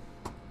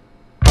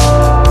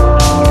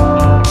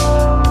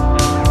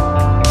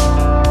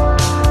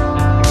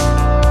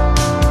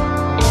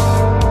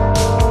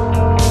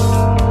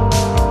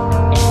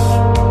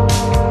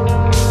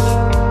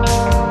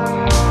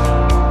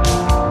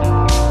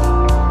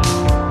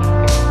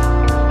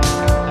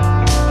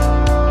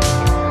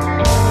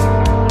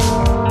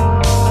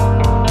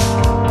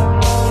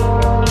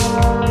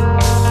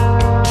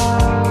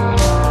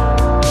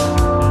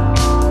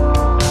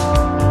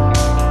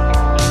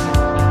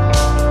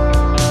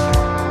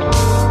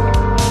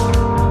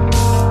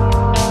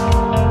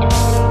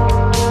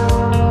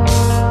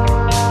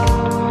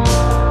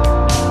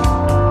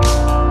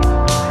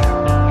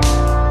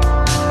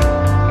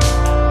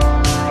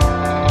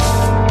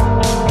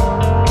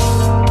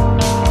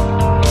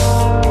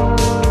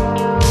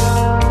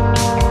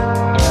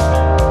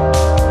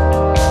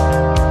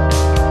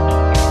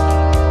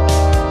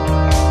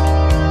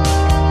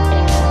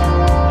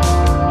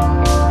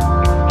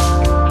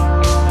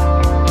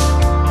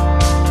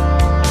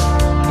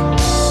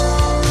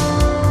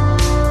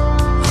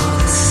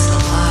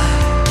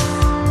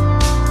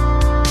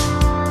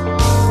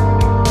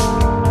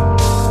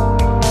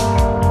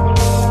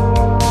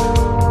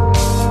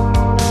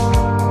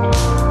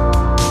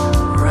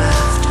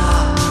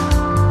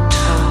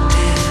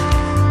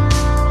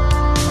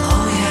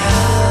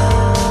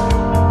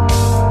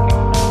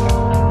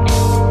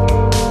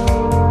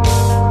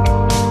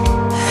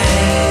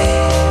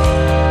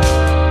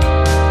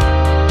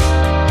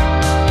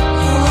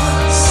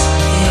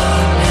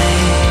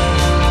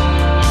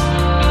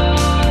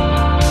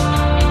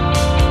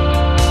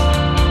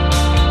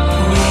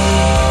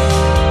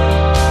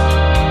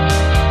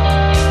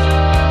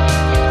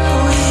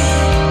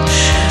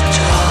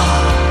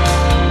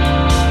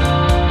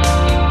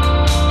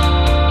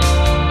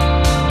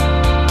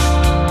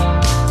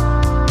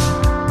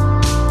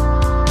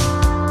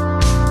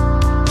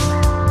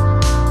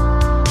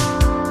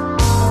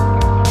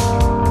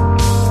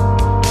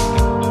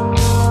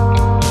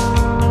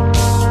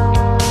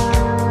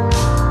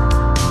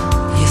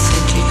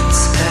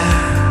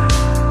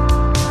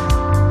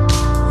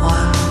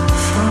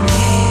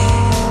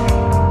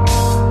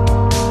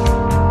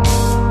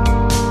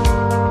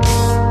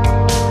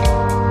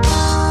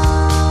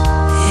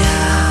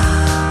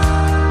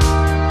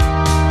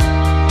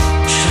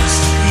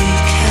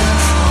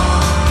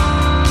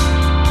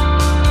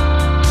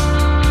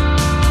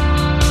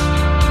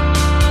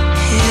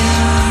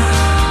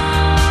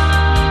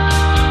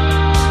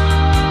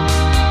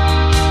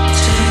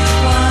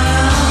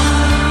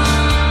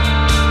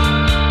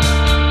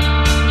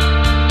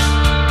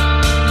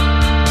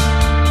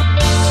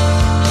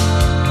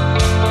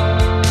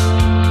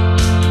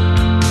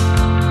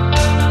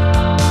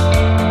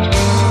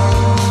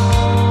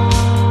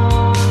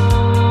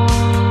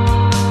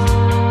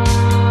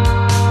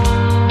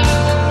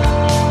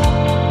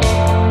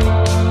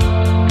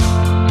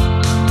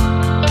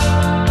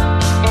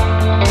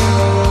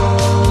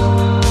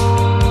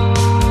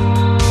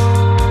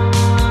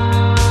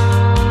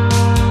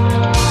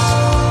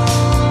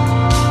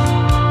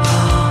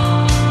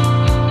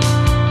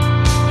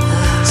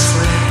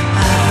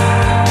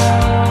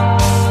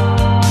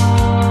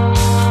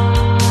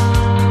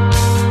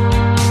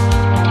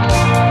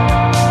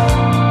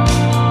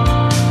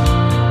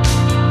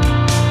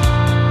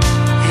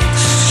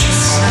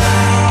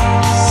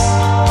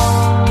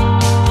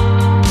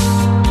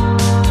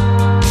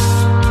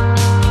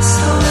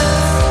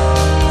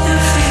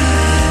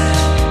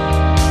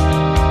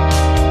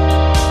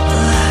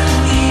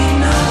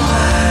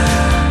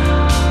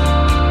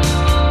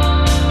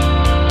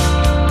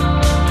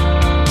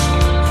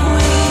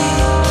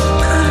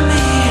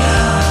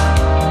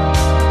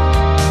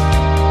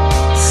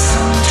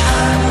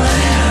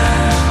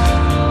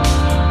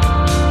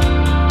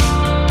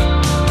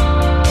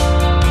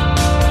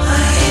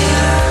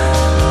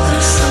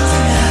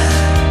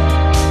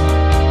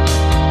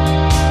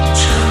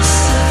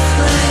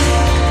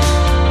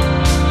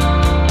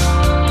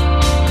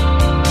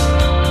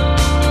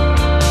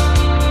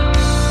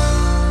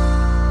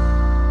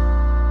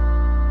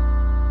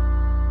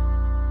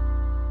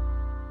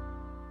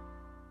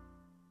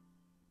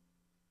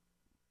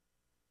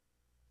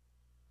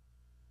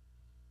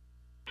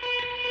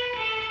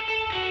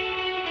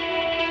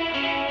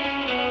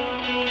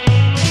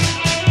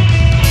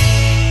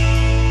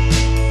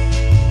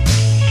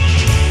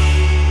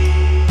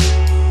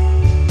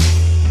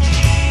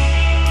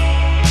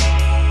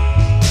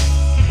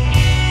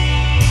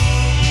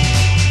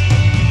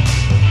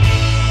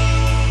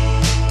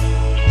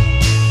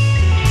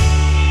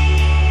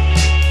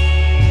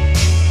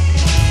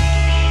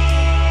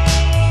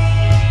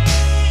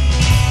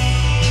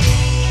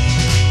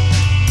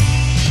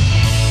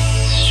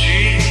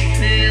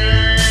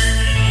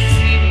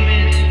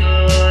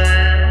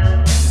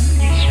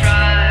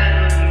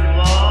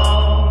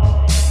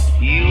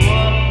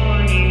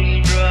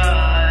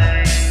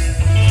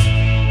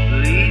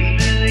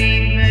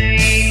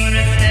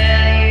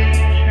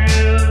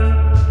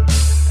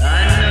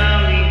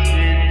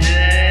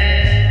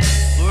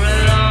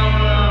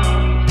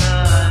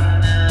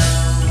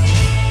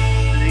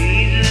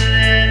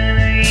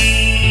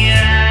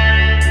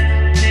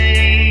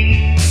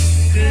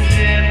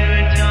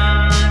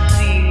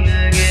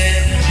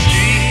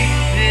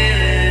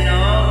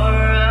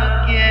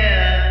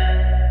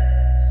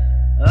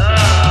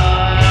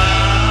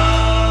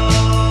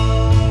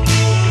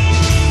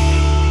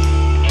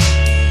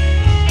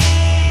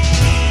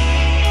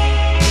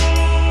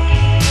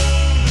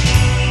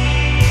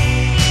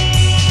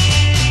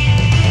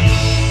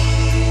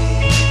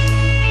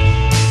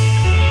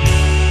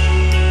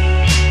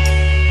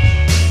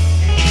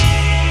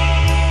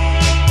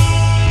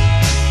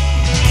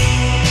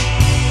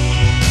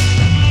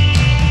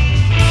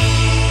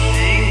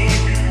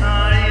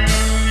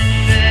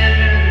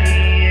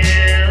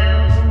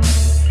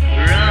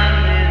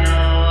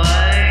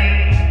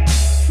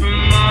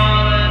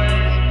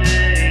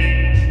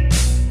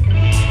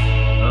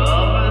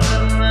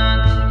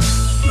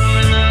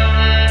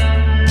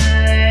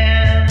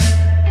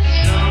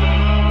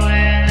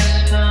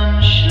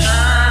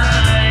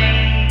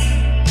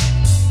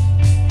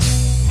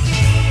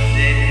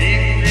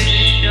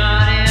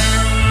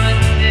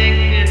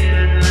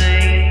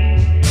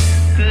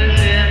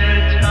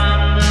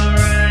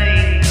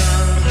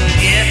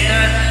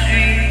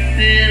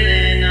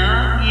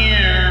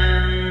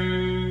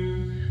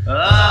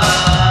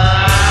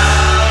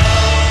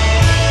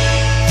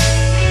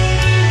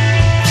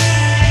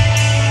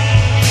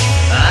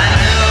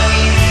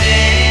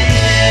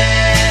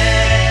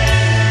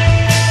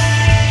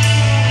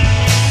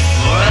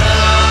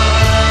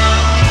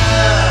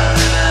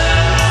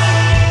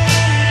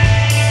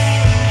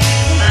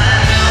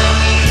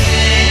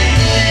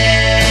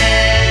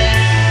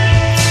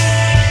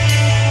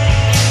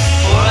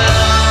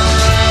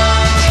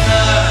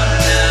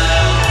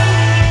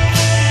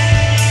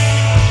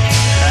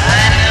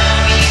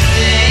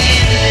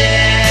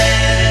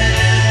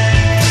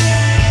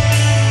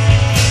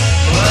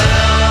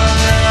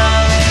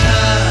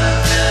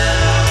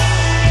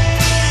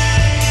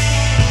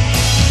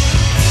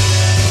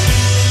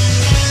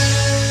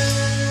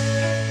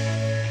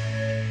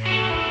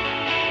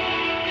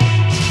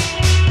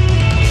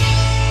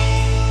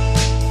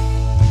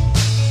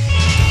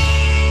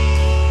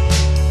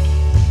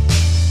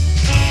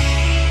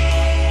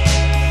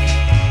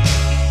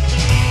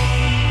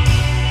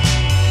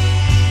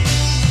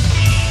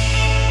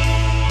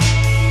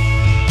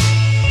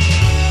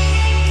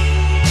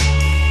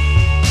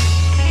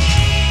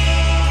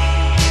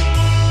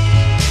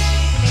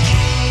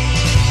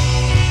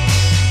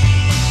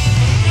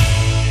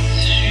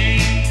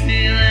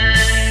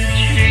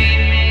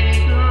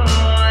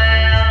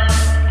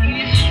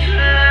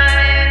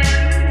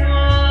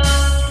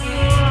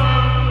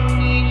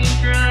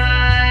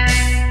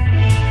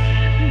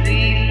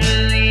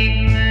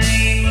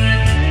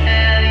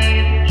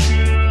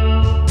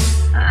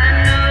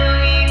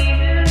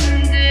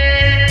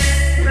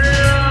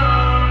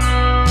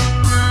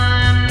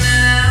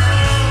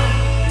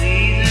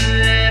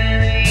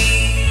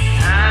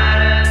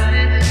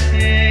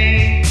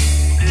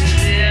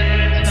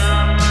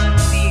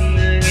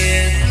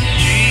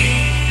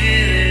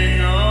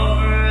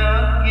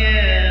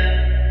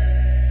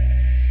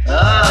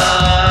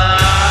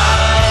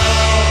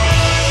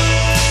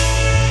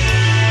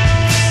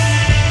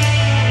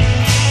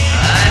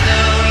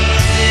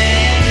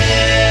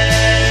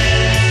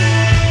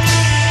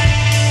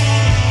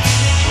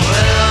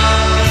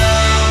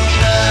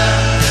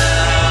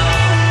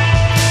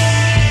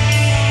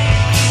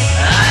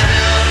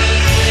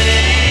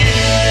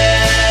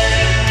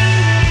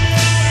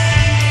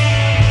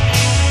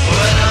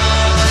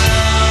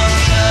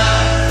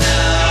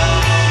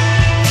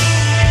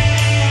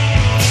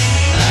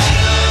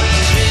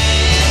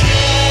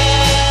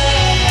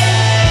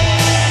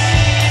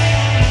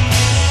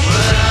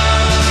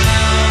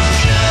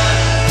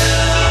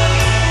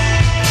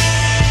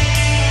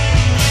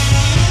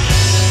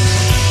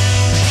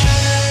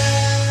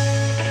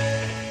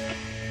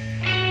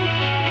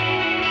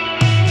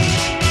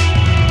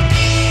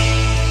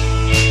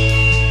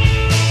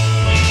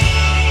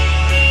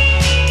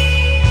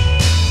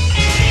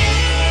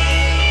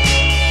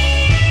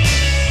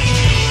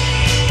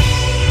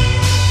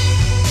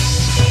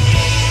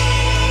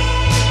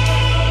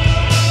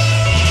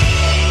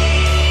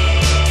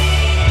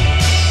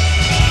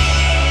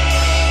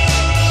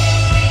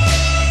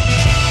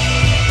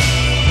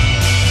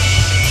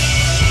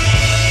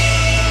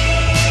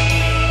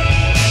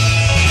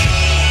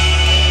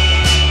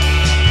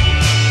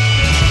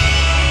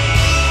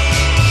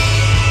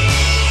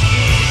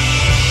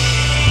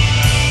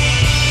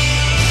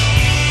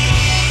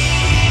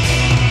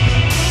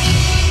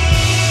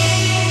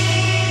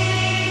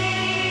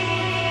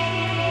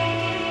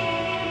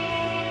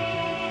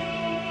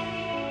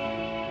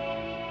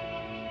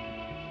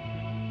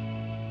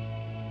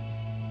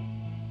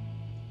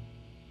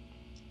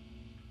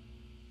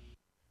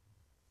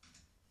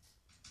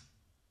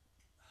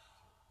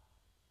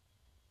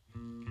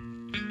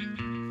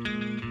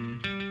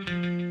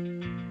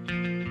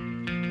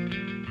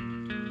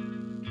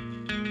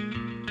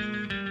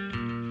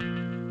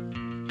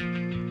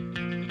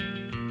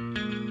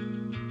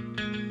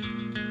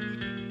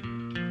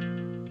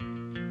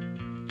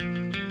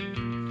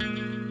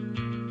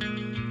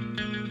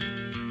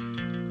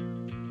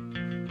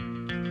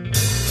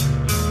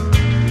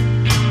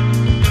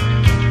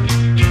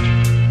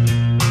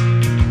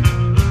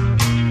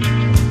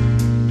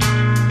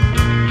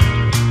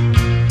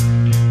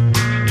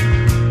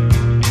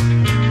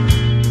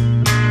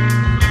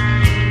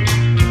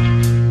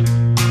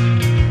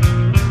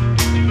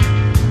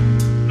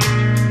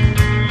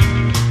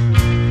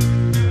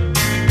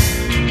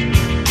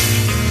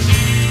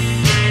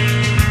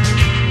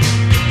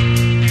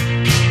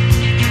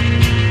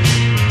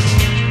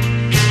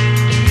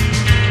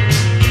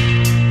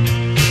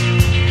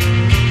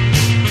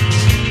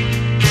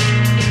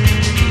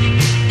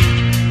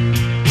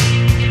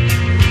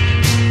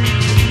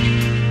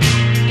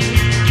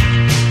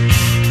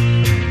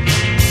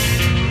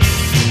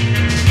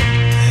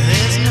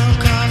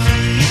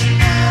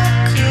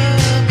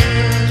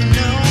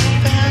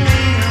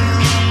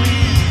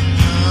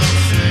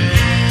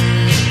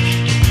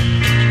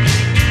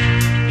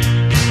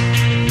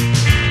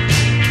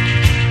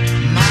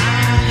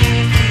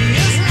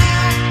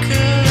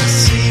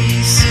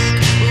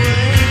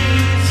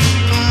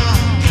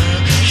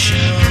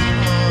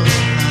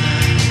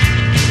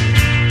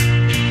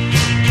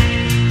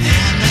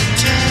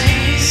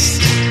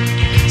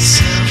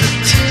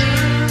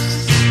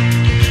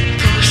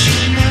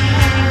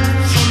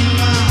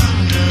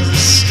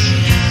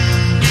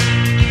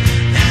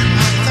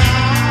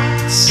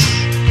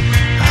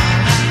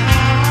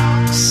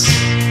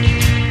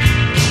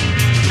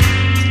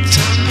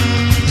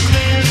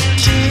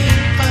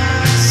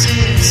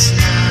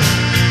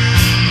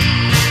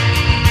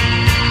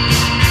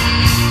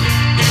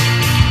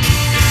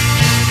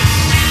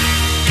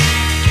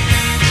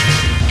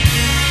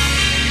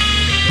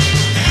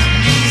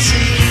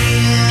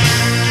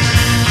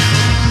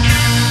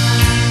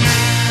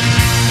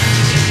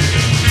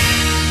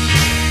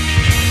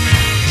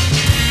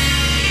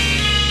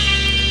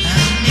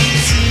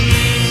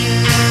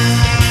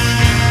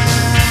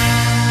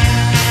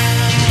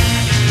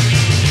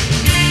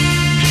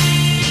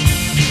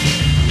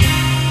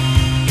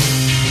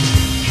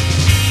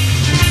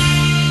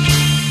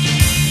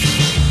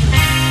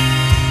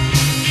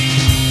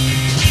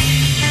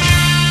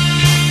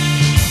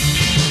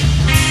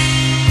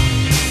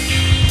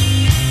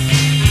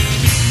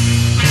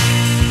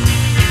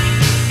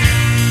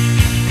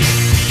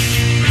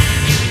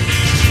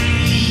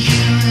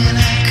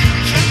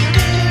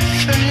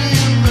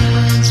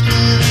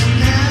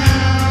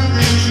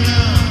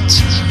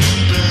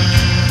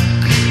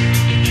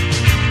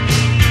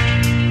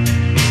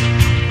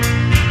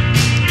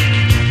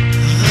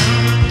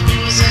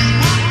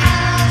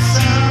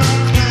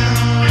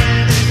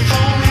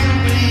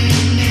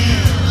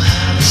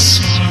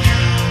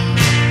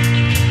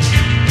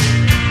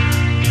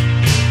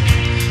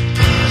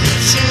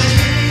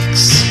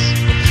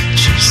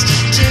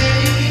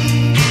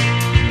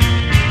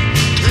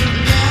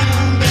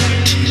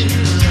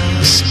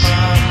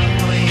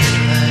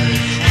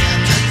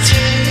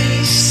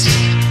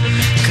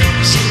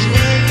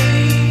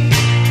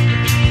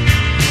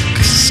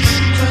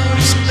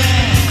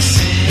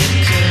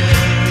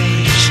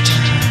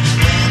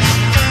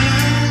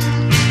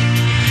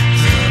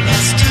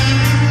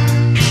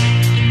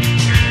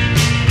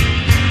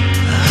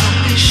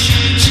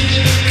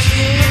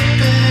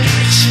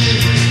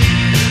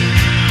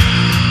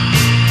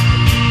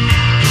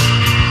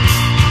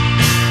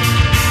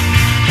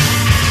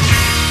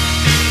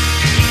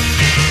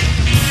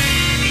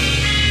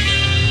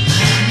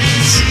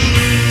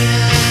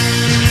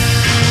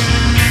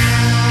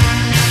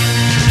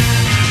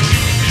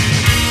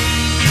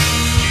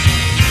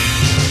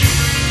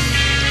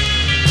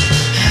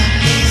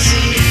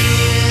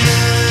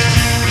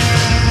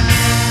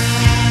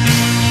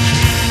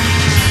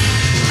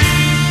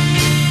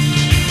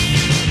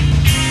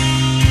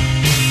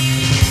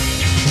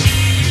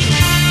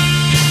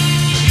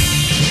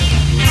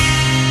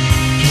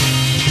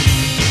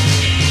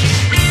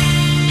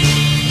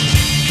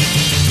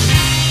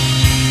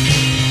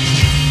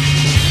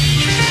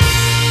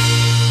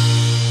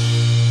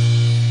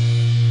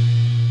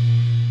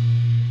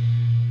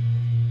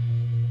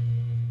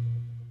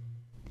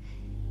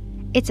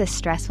 It's a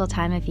stressful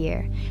time of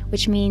year,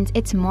 which means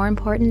it's more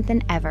important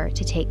than ever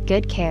to take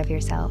good care of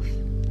yourself.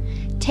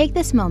 Take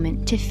this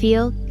moment to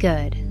feel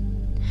good.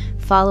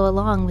 Follow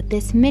along with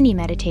this mini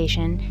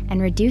meditation and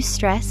reduce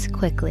stress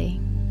quickly.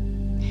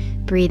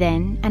 Breathe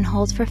in and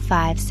hold for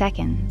 5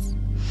 seconds.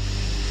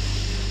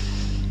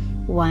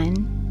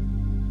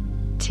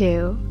 1,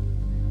 2,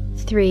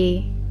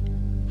 3,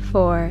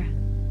 4,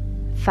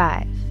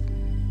 5.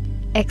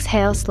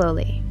 Exhale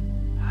slowly.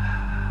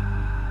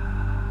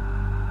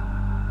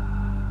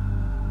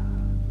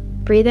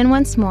 Breathe in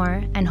once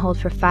more and hold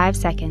for 5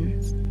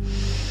 seconds.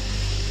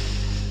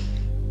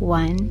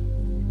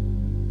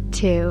 1,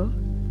 2,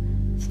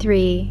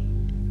 3,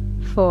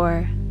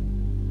 4,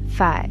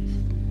 5.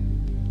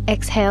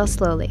 Exhale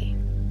slowly.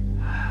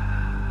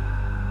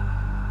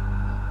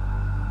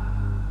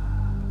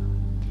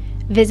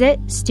 Visit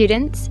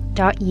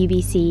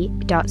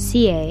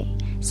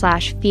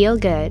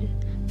students.ubc.ca/feelgood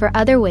for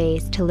other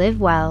ways to live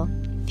well,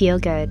 feel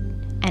good,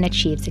 and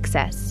achieve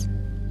success.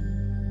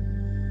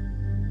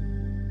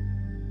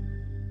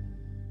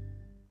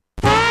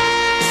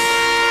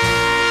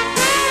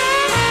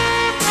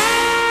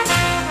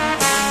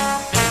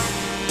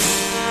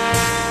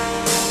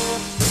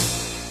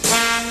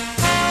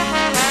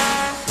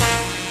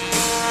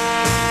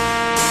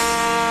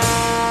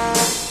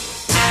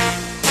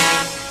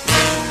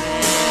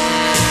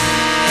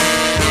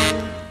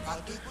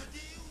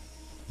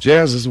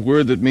 Jazz is a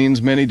word that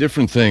means many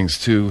different things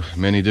to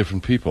many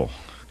different people.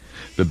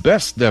 The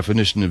best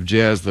definition of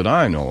jazz that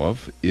I know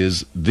of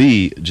is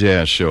The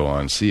Jazz Show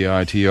on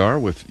CITR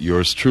with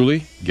yours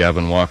truly,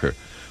 Gavin Walker.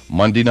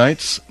 Monday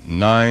nights,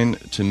 9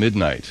 to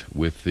midnight,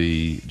 with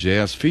the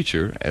jazz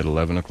feature at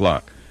 11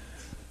 o'clock.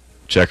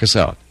 Check us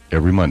out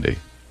every Monday.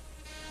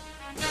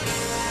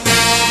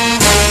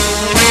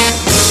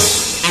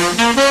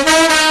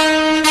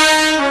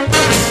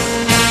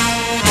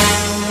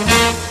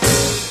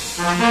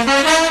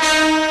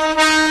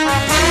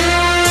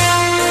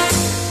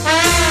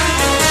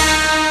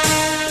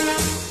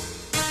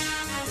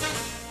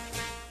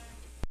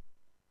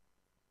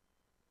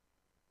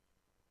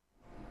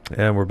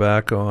 And we're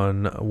back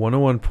on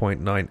 101.9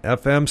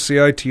 FM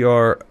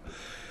CITR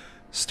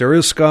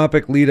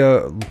stereoscopic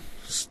readout.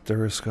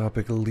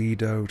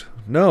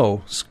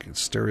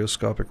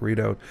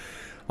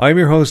 I'm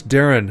your host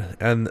Darren,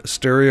 and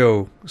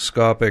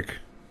stereoscopic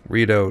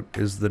readout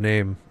is the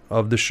name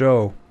of the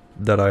show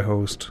that I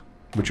host,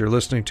 which you're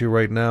listening to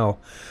right now.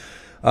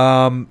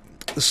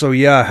 So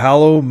yeah,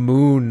 Hallow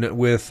Moon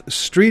with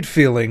Street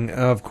Feeling.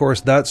 Of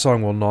course, that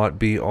song will not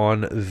be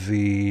on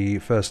the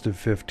Festive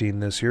 15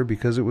 this year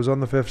because it was on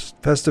the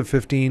Festive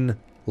 15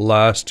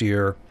 last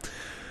year.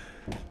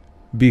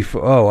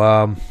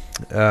 Hallow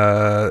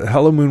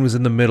Moon was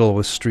in the middle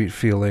with Street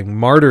Feeling.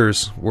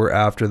 Martyrs were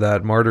after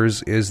that.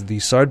 Martyrs is the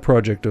side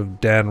project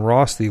of Dan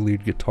Ross, the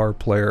lead guitar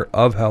player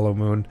of Hallow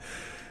Moon.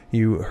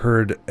 You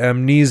heard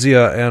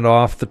Amnesia and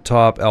Off the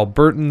Top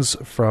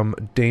Albertans from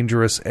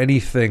Dangerous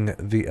Anything,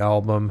 the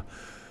album,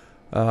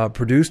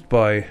 produced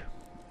by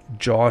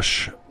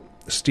Josh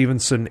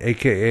Stevenson,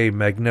 a.k.a.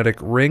 Magnetic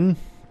Ring.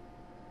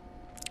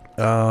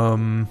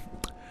 You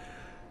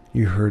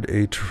heard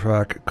a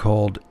track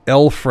called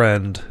L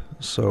Friend,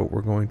 so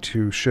we're going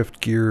to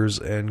shift gears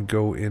and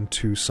go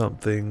into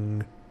slip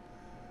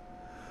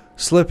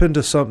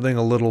into something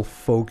a little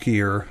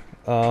folkier.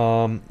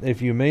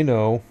 If you may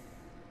know,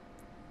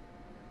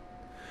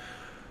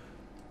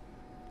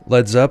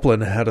 Led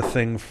Zeppelin had a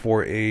thing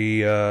for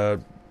a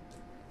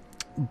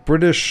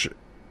British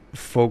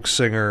folk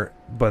singer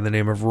by the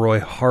name of Roy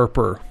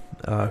Harper,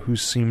 who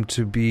seemed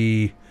to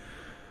be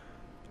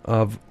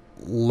of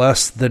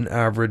less than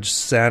average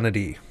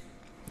sanity,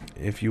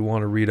 if you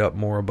want to read up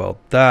more about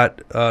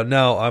that.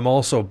 Now, I'm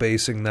also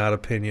basing that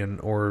opinion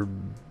or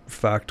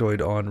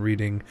factoid on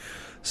reading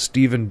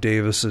Stephen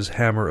Davis's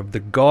Hammer of the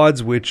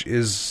Gods, which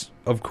is,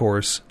 of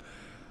course,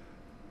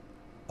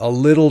 a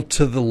little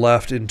to the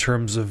left in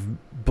terms of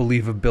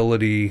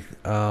believability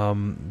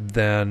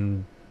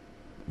than,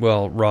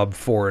 well, Rob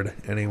Ford,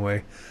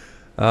 anyway.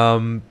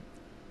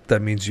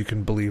 That means you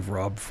can believe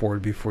Rob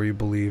Ford before you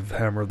believe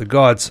Hammer of the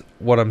Gods.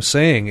 What I'm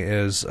saying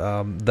is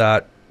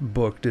that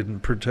book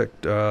didn't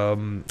depict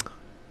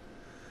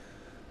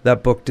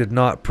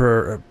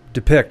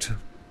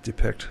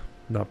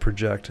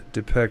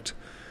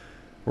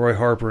Roy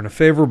Harper in a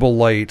favorable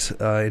light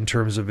in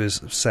terms of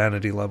his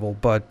sanity level.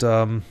 But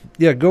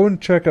yeah, go and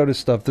check out his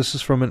stuff. This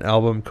is from an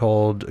album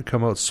called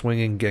Come Out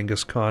Swinging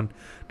Genghis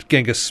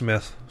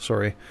Smith.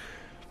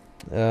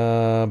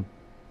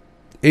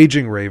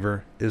 Aging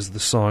Raver is the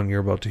song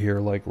you're about to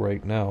hear, like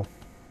right now.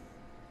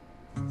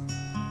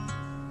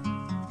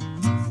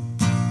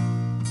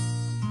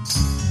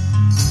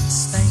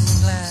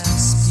 Stained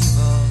glass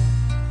people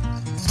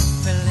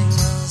filling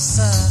the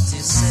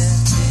dirty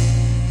city,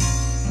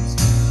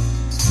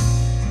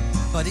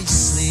 but he's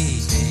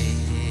sleepy.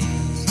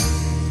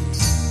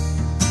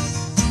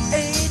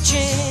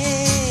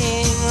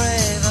 Aging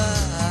raver,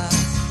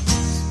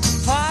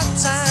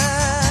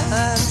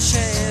 part-time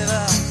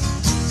shaver.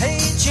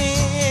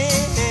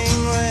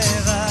 Aging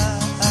raver,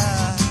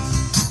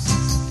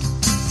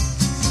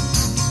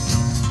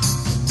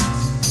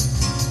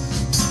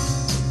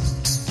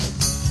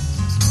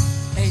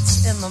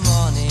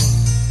 morning,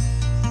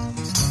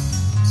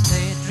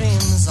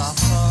 daydreams are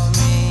for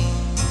me,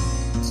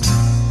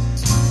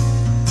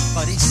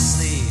 but he's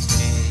sleeping.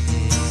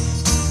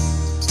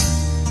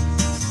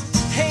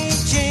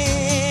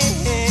 Aging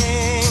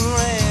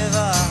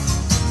river,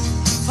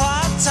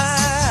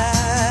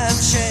 part-time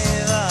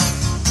shaver.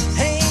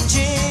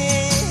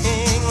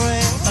 Aging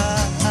river.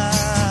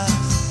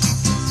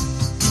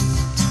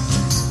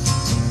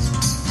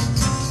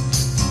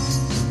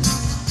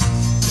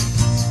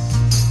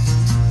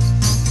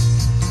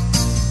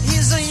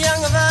 He's a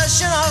younger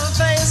version of a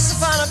face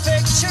upon a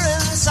picture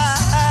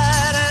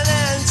inside an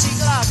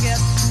antique locket,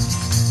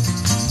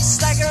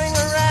 staggering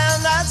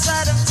around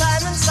outside of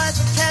time inside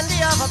the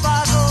candy of a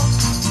bottle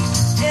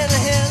in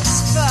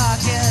his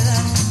pocket.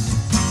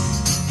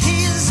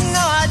 He's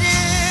no idea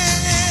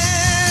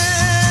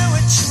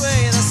which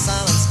way the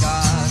sun has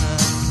gone.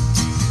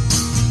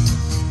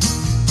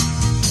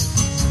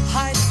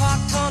 Hyde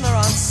Park Corner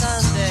on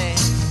Sunday,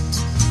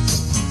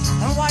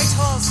 and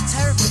Whitehall's a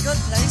terribly good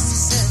place to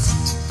sit,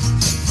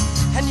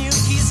 and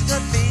Newquay's a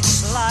good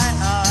beach lie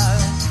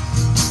hard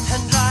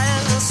and dry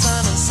in the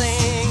sun and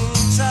sing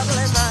Trouble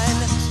in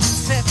Mind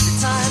 50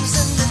 times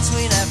in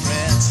between every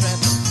trip.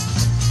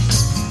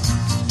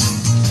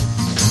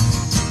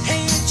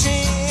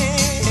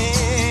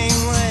 Aging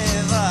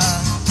river,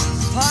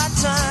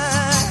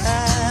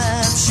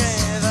 part-time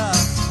shaver.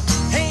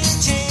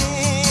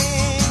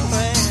 Aging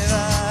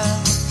river.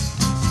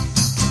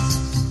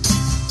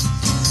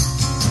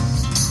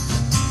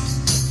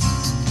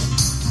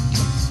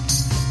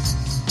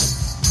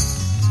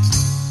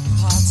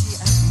 Party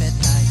at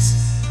midnight,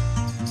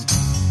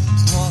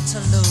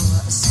 Waterloo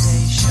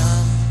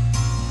Station,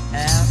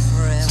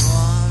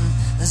 everyone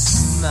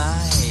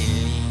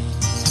smiling.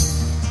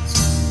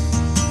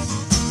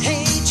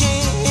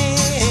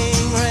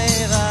 Aging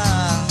river,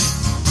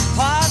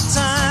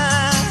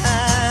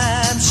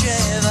 part-time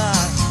shaver.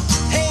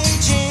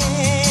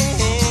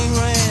 Aging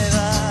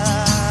river.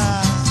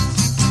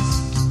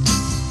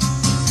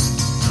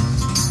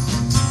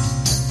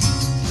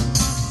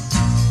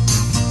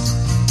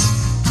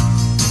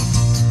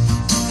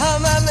 Her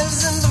mum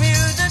is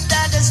imbued, her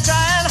dad is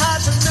trying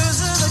hard to lose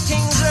her. The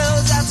King's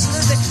Road's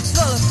absolutely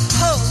full of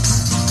holes.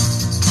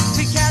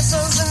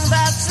 Picasso's in the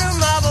bathroom,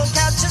 marble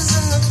couches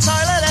in the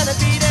toilet, and a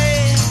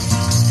bidet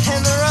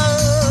in the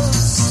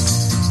rose.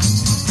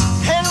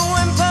 And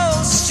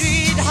Wimpole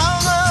Street,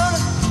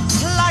 hormone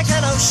like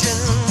an ocean,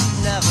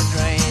 never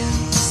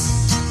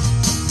drains.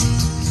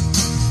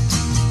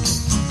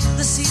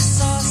 The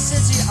seesaw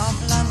city of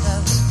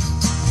London,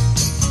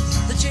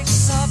 the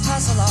jigsaw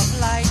puzzle of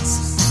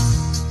lights,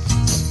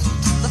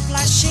 the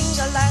flashing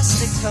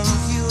elastic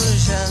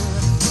confusion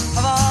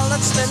of all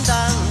that's been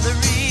done, the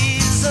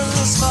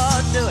reasons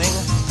for doing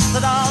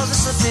that all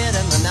disappeared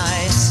in the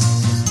night.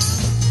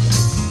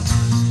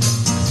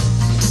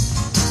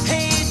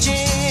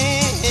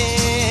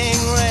 Aging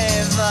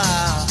river,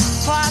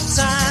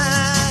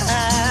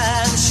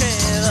 part-time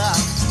shaver.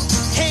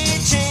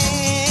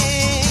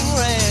 Aging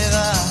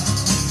river,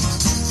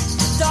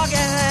 dog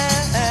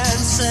and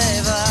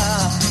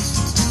saver.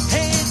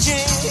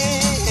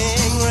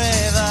 Aging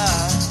river,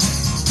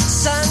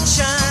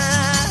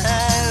 sunshine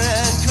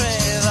and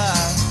craver.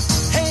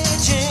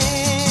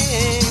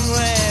 Aging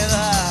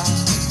river,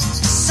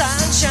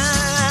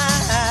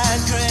 sunshine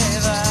and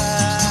craver.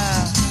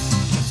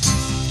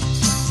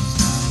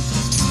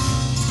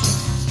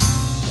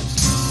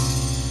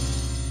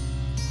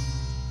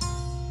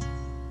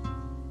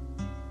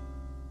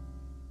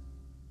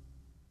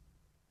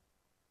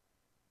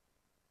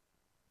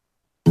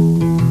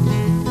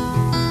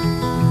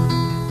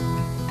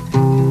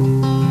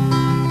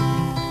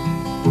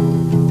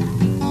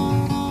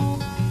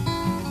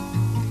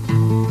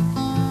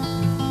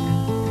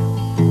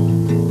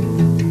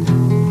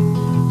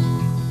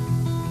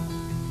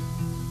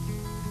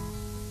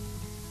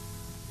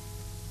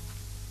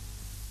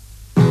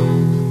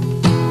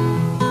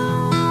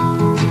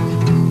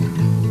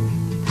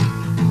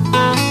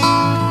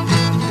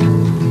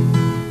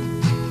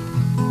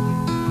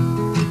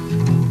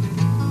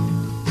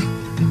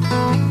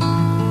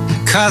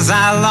 Cause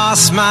I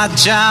lost my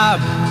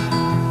job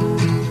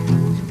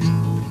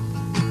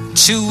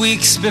 2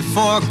 weeks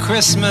before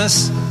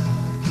Christmas.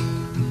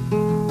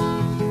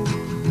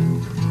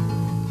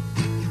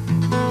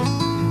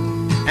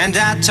 And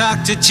I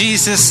talked to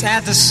Jesus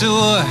at the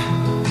sewer,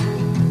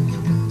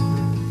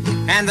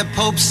 and the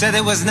Pope said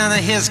it was none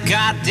of his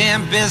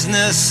goddamn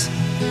business.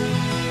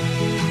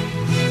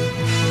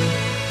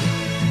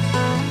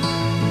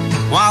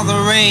 While the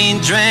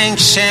rain drank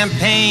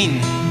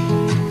champagne,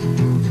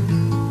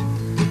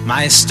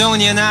 my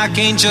Estonian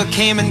archangel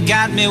came and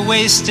got me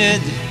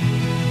wasted.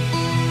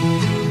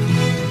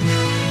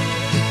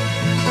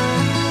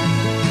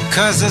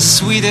 Cause the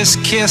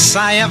sweetest kiss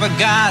I ever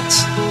got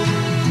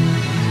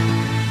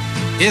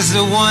is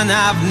the one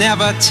I've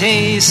never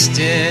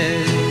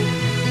tasted.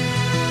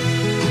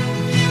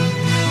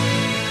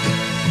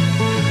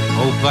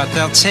 Oh, but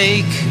they'll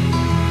take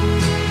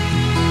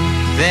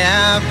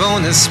their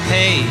bonus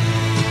pay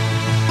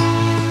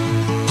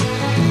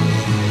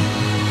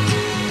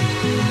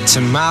to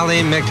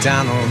Molly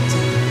McDonald.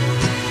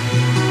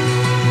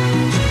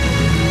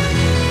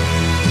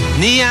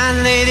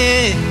 Neon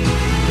lady,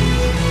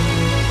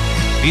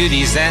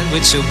 beauty's that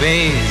which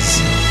obeys,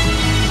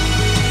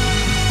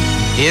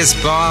 is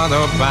bought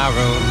or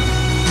borrowed.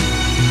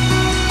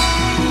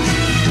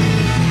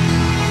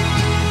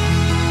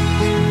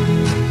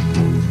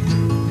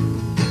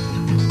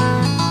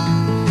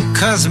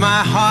 'Cause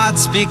my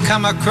heart's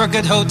become a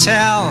crooked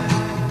hotel,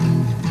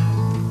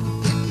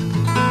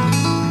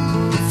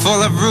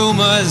 full of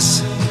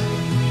rumors,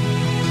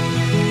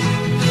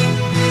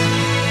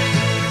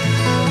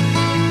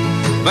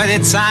 but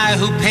it's I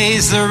who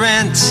pays the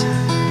rent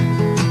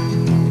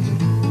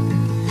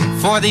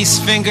for these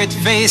fingered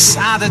face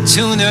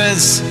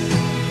out-of-tuners.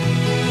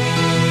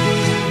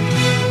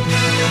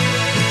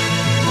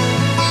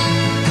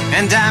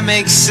 And I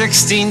make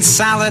 16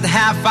 solid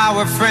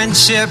half-hour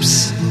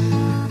friendships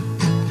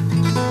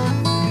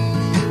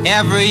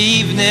every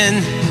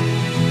evening.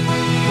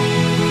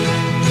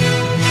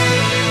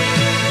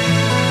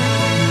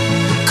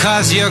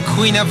 Cause your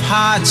queen of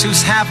hearts,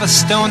 who's half a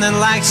stone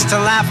and likes to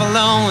laugh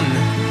alone,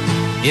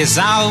 is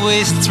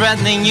always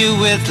threatening you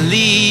with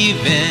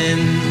leaving.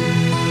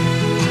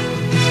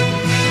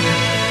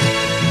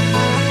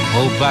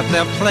 Oh, but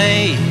they'll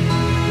play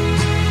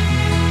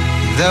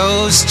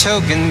those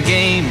token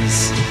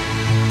games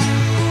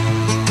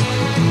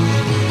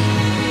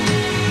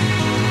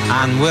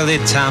on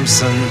Willie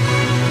Thompson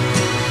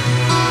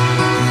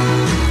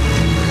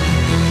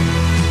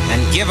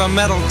and give a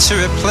medal to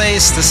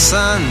replace the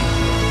sun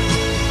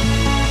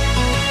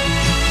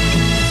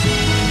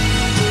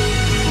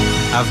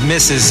of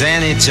Mrs.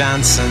 Annie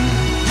Johnson.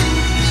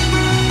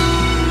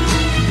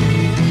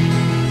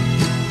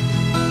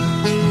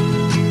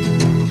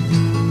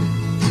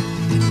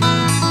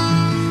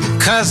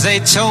 Cause they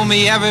told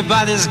me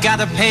everybody's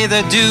gotta pay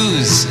their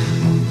dues,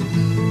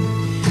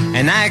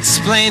 and I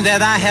explained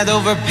that I had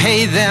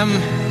overpaid them.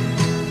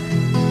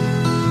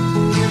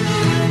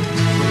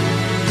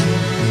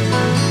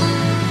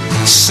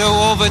 So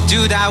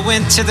overdue, I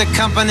went to the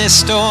company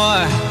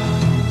store,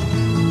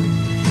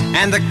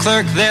 and the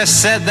clerk there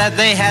said that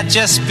they had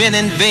just been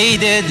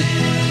invaded.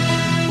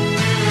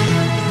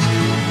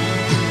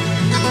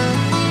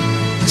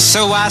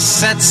 So I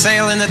set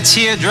sail in a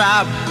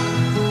teardrop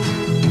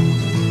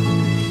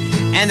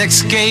and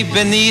escaped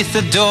beneath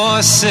the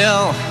door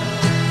sill.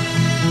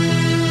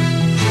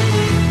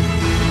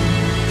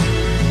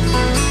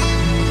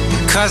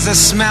 Cause the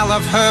smell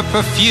of her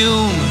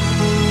perfume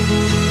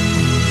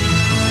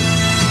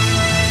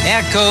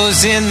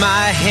echoes in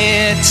my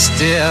head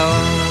still.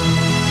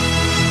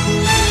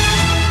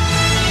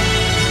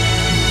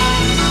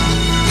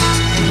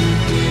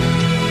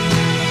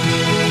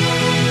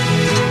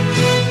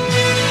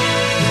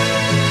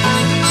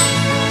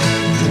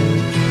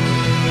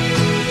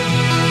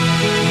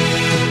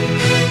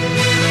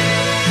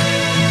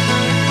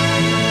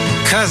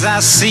 Cause I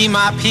see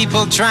my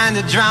people trying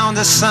to drown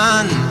the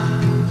sun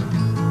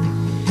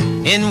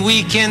in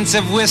weekends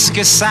of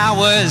whiskey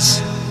sours.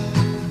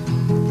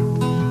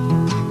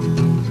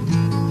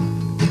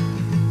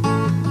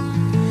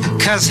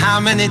 Cause how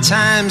many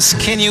times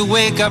can you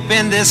wake up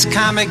in this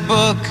comic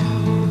book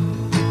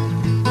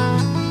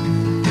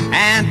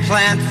and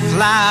plant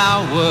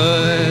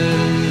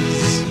flowers?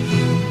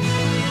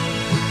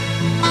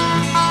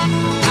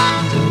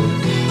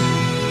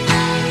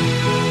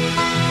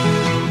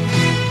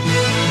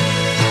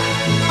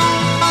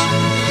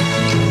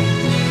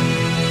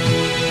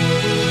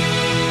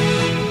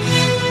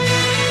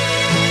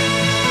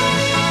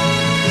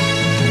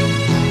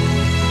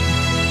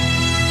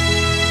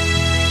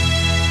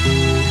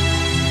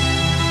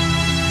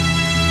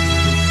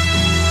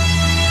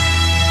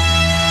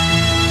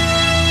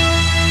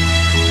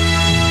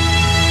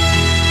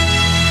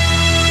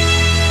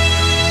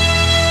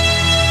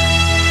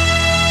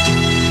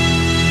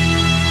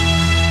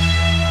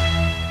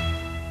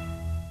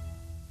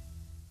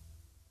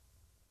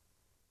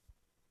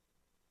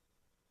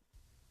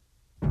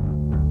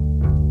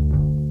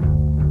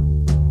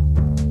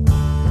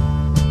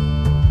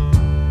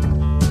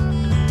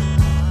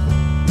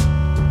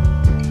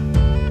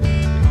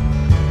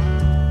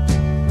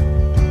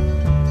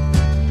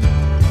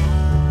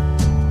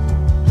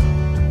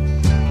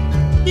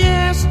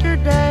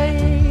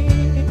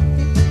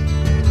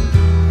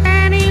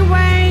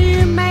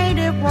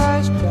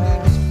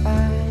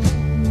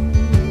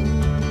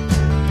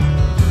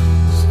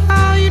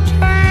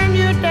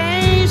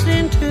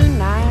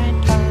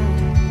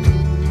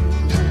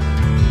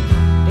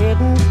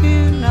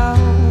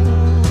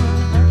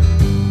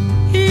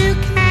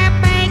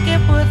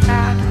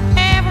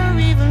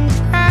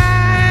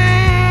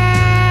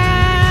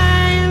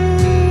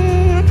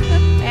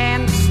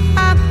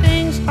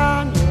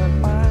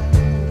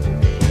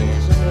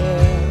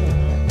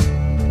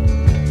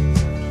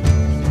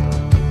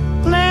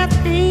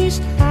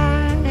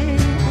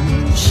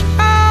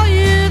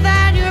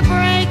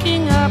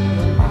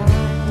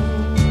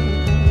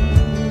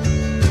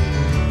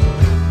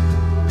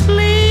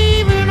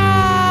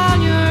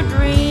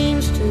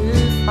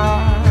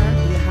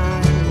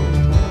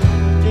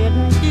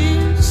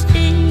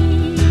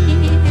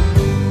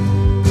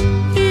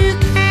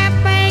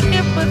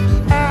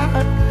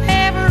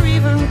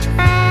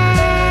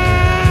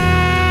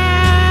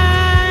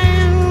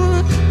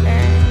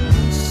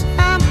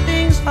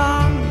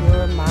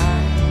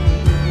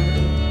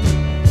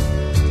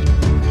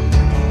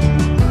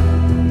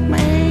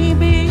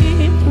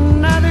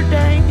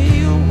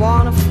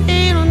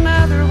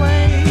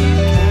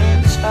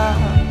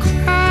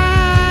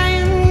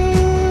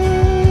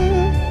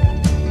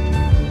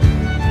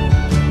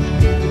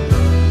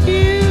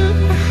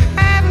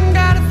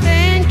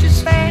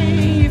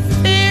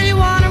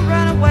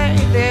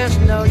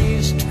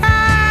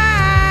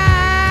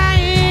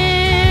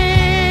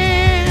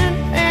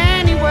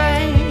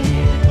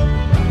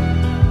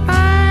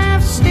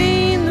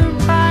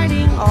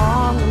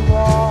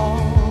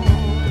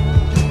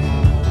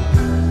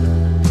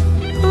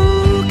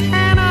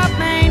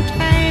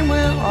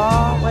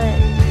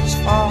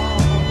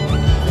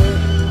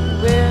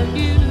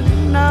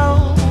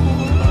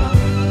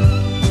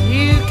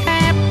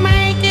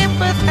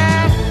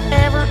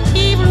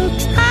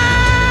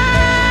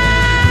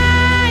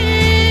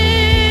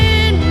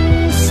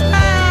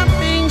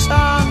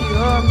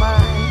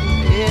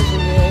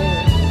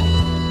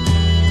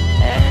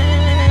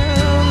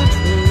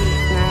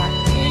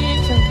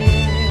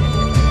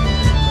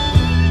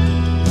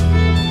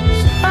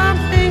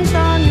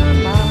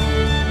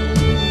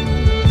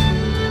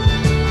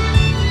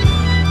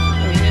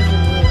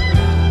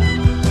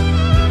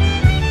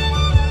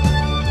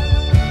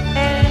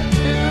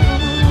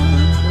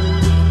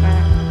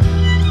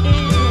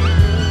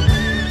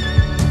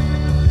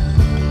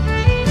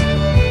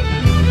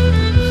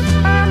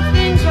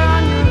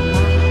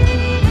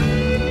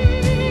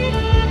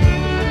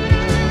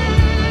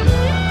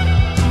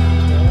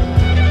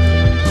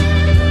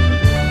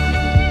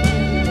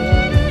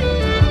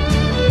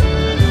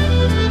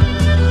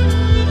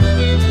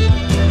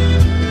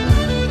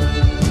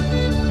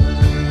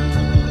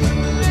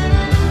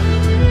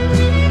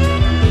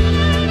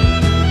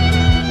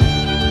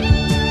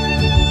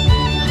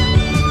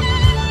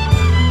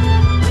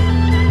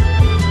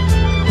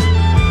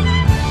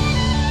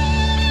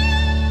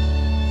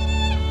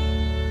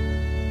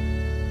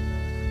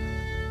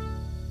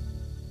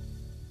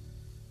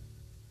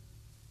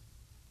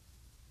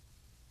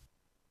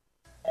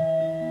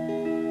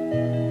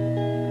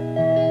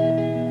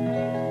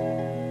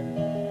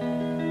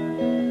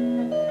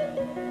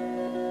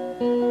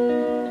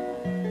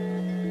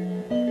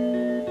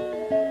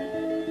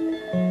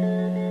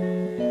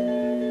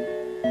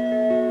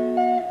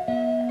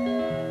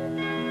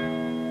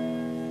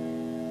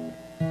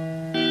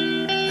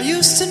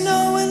 used to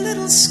know a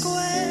little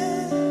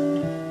square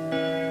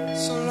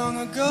so long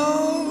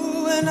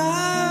ago when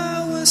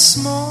I was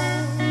small.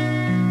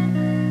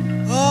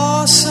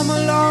 Oh,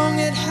 summer long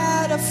it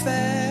had a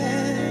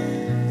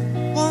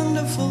fair,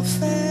 wonderful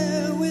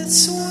fair with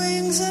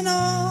swings and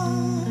all.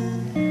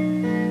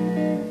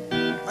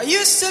 I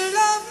used to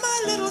love my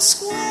little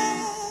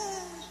square,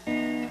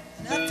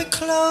 and at the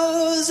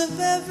close of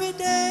every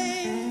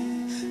day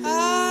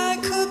I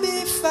could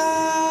be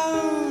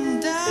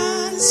found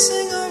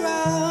dancing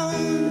around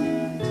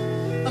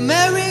a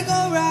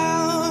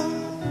merry-go-round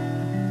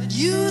that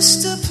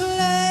used to play.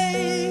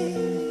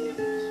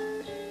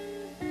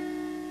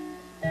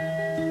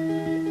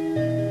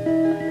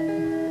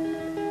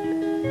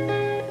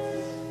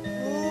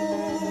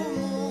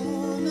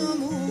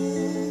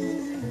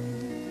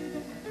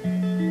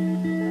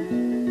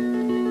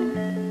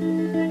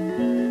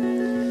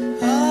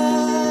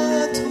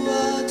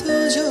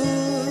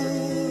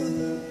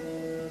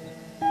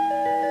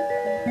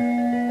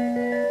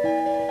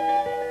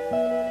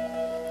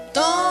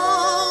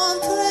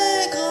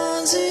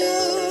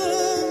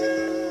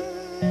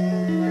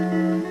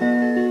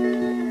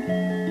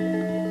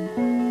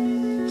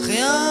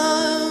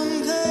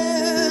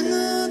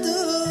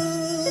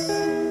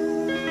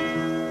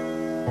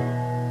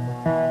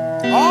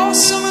 All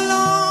summer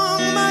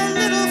long, my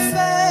little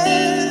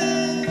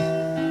fair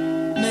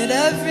made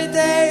every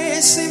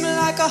day seem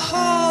like a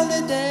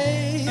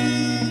holiday.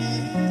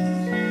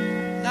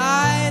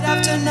 Night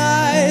after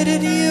night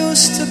it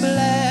used to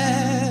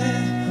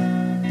blare.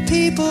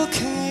 People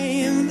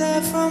came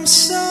there from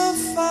so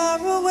far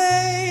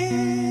away,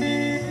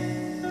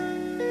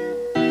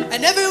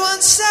 and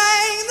everyone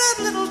sang that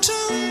little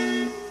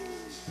tune.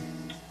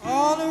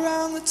 All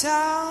around the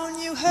town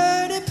you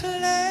heard it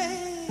play.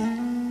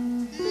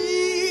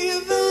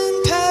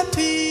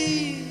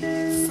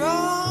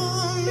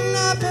 From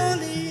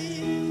Napoli,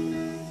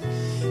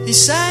 he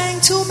sang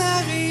to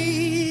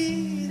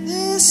Marie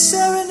this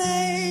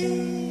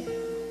serenade.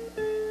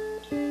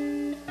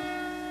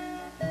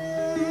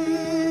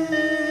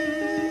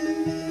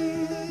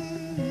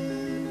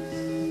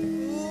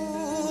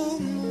 Oh,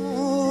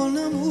 mon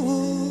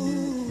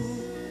amour,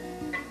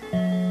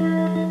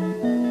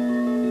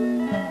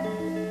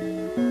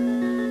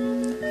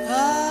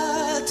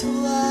 à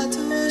toi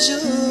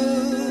toujours.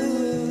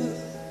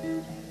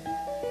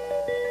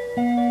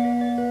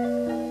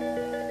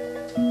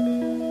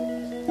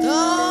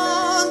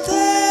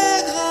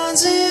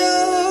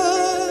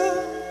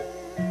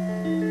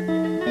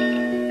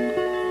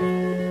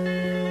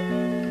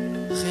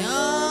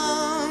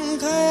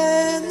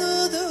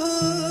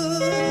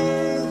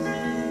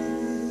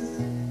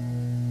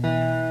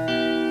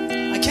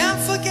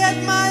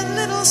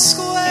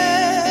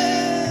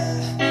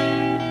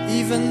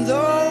 Even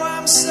though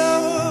I'm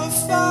so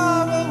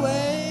far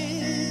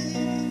away,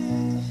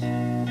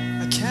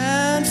 I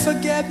can't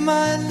forget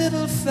my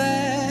little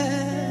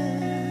fair.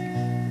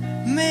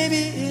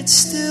 Maybe it's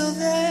still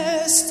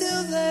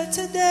there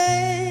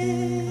today.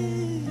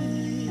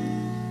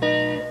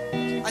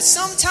 I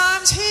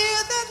sometimes hear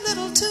that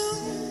little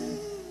tune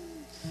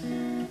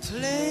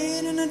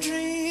playing in a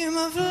dream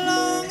of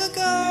long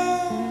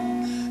ago,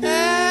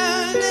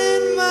 and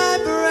in my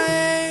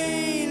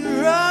brain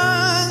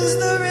runs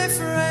the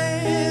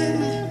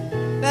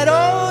that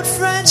old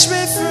French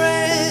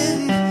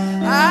refrain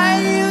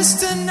I used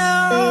to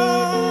know.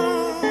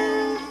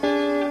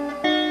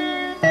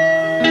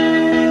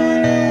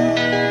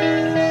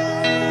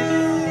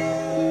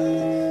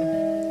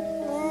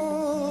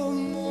 Oh,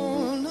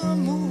 mon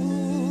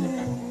amour,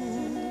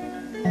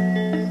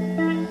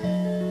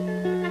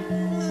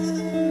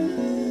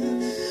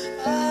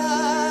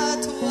 à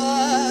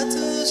toi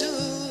toujours.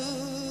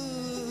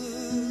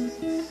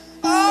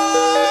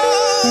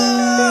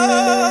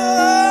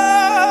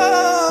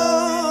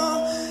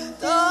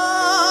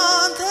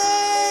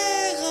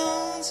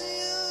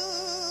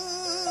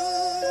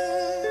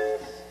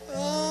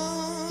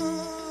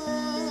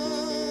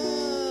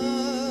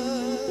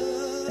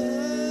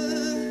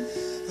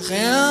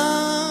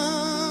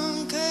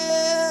 Rien que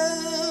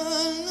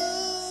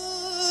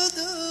nous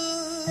deux.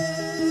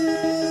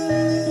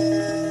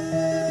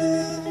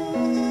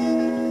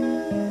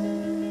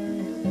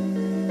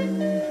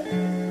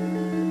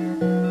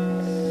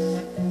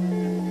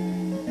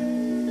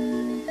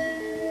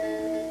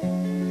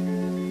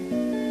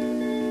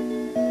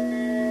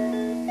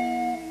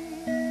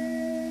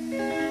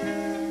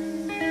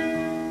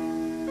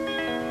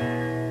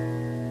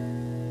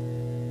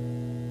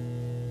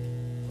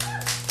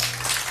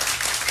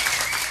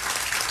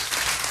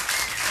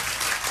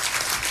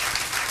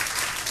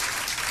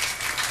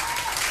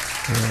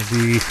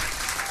 The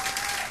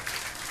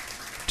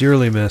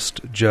dearly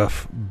missed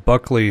Jeff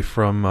Buckley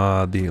from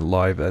the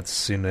Live at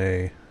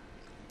Cine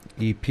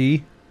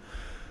EP.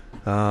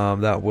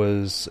 That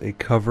was a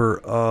cover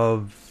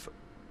of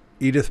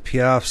Edith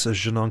Piaf's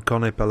Je n'en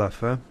connais pas la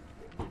fin.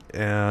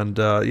 And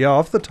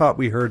off the top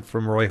we heard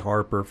from Roy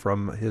Harper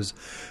from his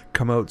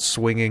Come Out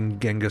Swinging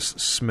Genghis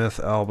Smith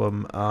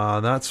album.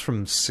 That's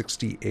from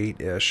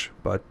 68-ish.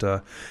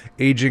 But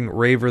Aging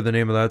Raver, the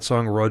name of that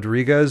song.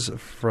 Rodriguez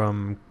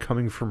from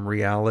Coming From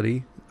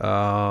Reality.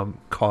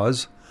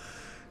 Cause.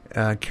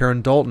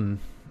 Karen Dalton.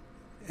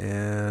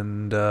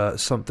 And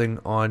Something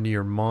on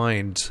Your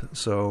Mind.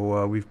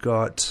 So we've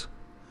got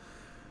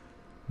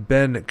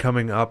Ben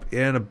coming up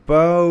in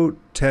about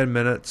 10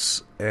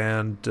 minutes,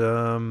 and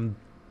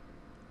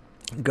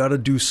got to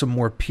do some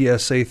more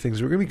PSA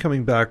things. We're going to be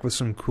coming back with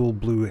some cool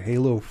Blue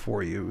Halo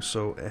for you,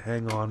 so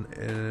hang on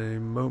a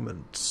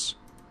moment.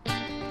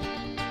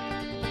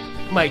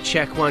 Mic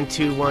check, 1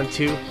 2 1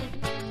 2.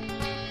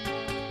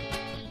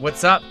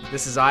 What's up?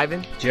 This is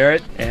Ivan,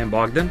 Jared, and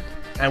Bogdan,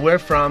 and we're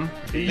from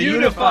The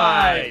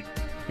Unified.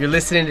 You're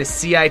listening to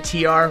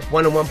CITR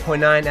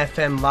 101.9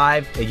 FM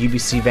live at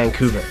UBC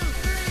Vancouver.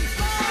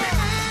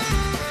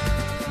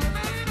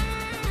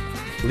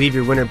 Leave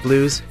your winter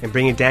blues and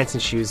bring your dancing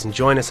shoes and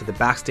join us at the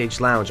Backstage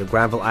Lounge of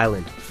Granville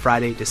Island,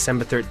 Friday,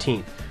 December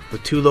 13th,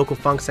 with 2 local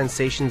funk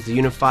sensations, The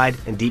Unified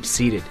and Deep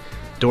Seated.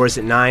 Doors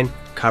at 9,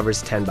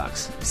 covers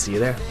 $10. See you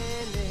there.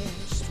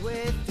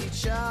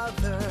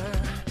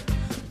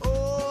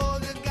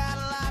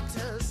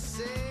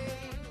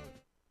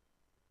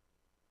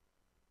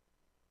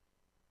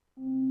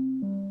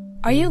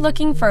 Are you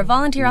looking for a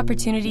volunteer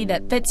opportunity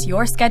that fits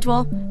your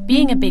schedule?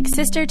 Being a big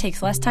sister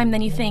takes less time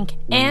than you think,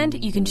 and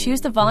you can choose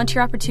the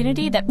volunteer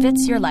opportunity that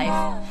fits your life.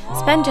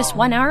 Spend just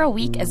 1 hour a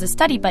week as a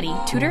study buddy,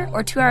 tutor,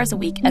 or 2 hours a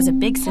week as a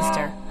big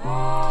sister.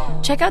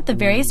 Check out the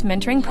various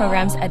mentoring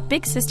programs at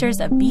Big Sisters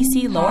of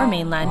BC Lower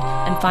Mainland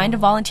and find a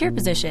volunteer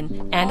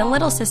position and a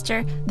little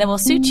sister that will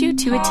suit you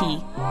to a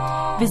T.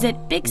 Visit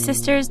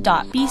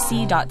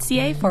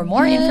bigsisters.bc.ca for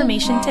more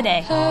information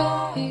today.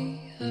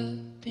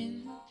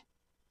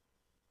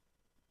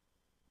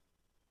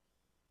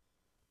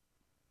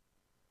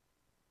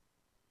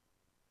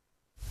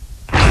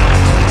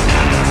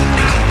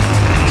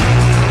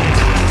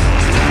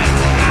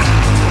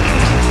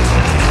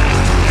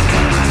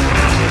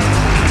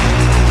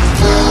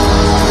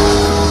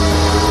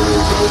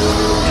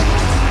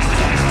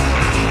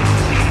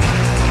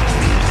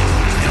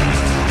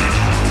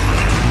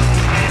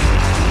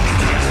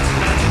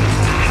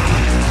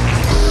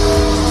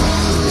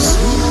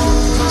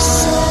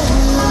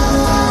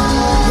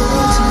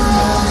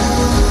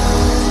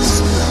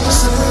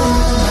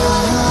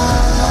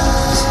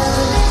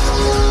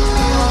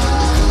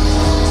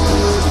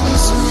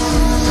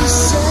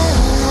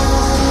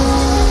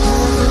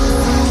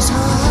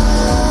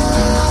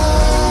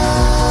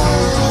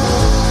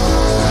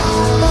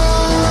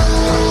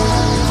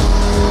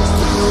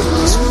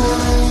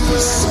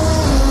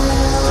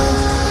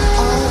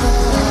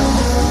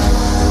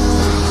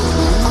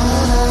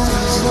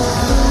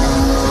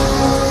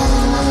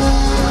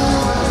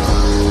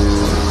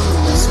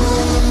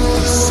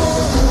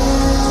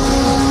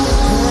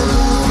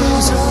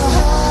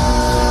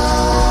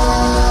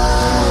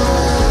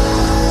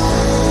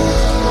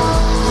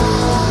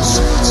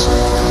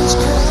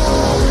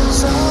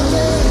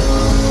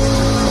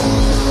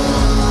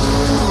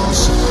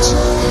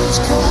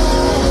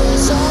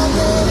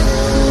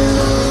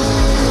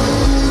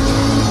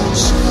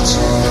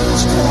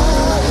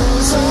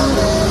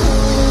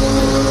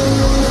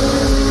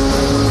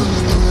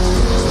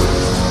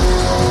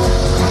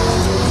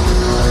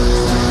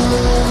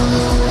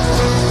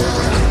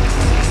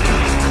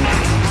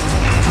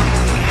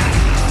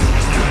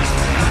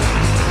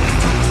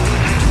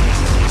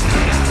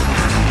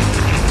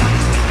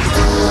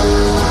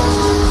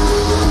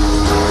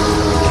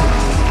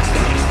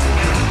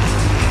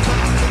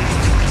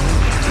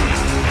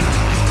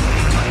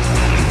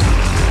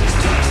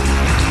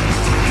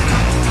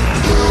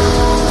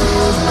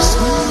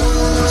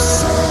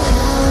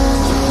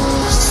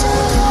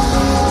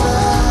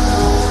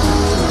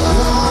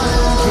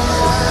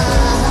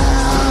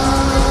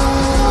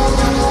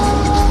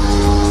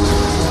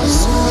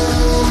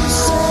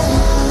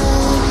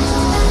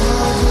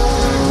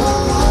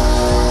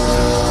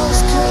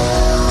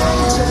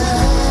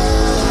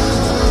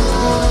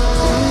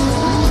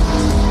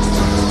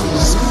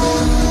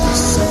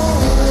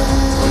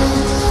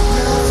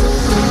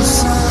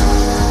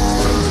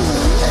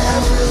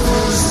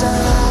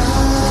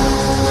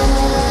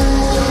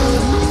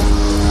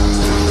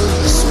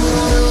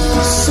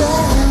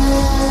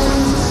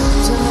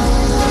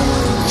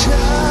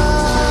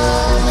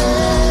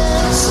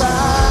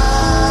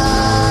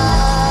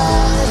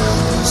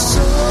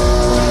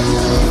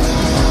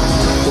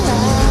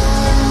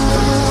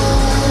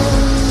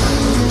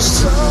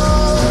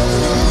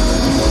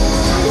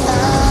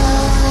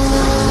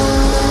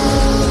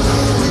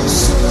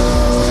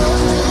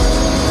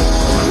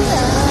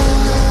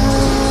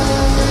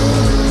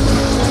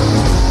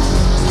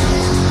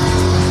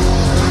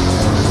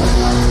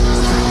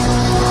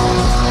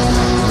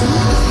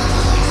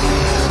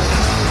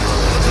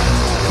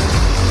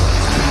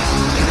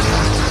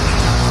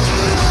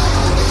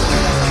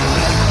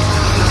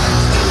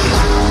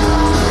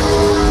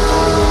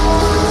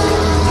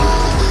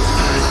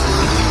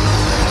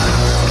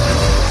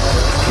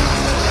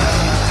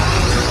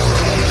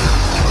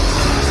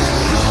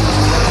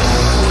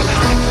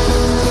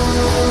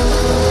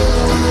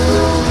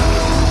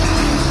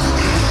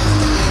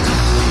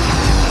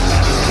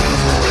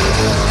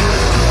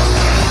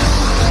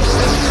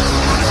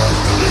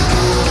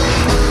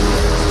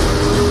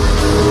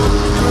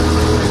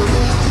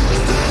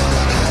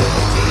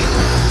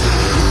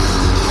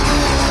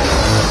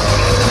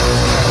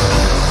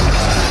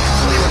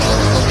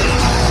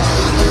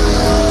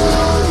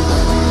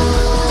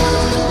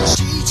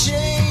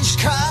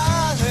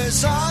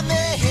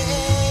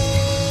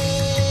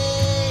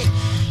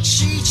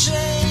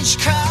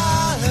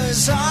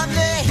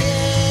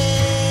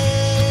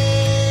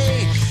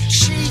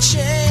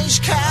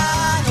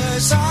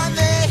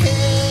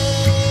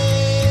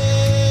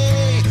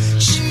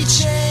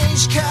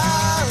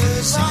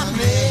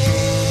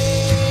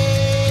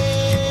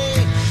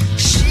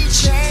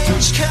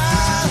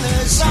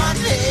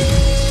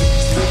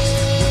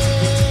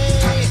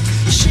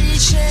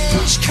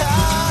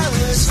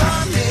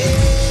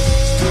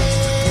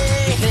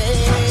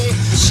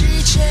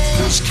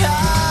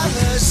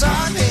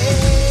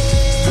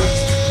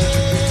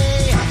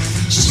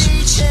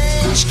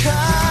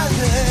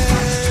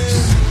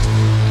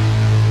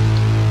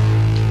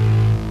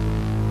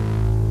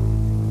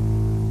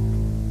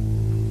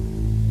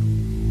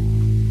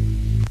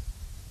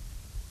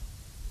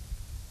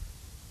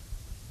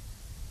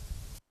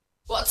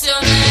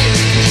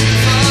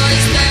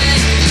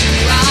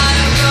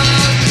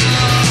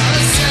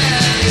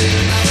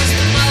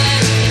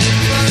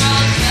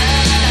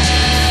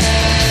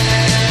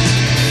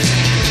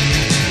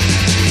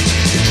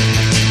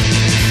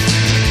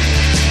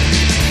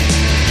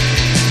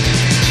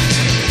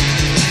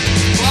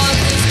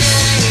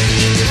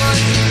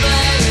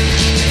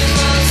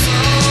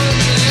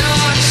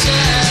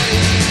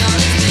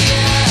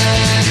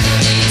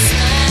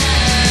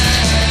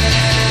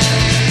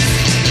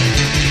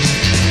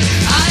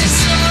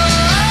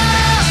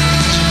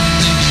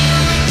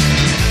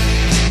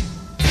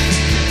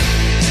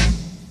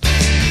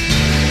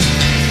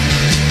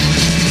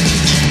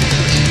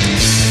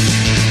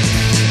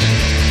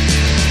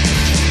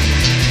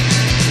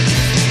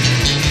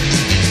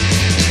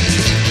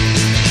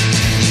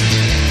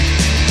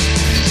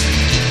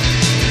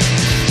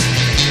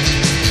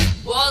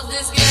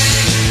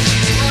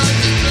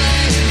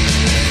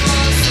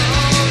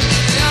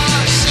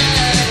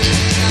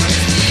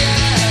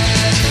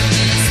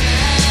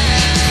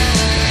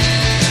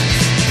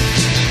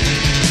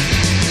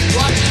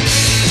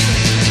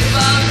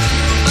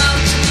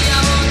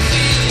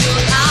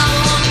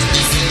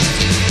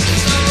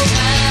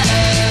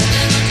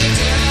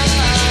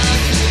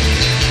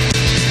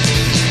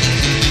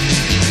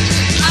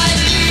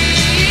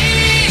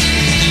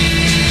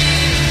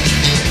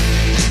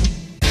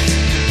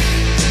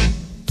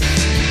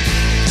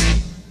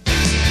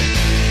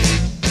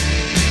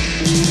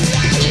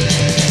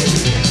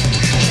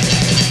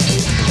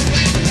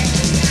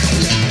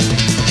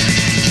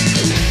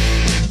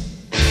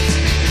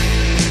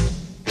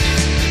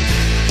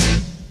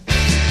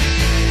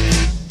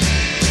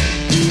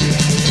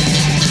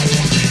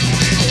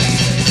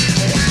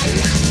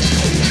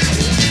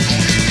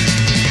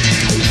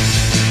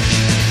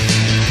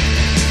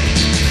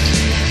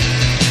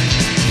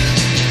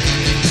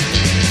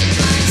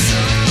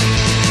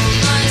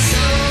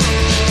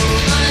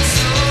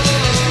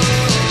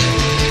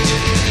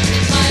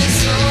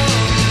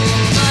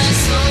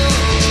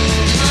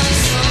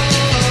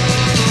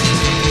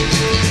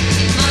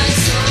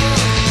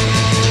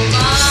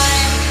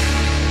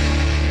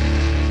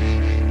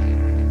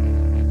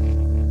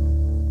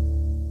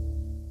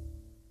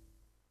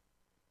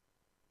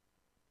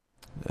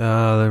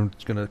 I'm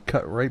going to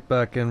cut right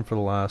back in for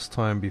the last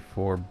time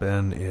before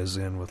Ben is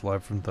in with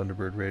Live from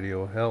Thunderbird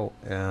Radio Hell.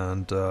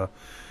 And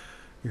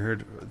you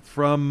heard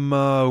from,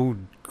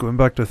 going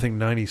back to I think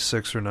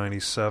 96 or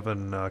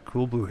 97,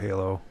 Cool Blue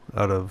Halo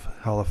out of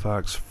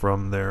Halifax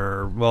from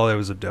their, well, it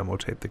was a demo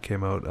tape that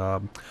came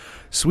out.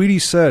 Sweetie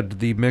Said,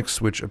 the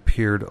mix which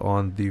appeared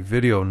on the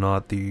video,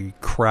 not the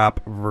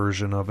crap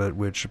version of it,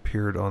 which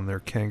appeared on their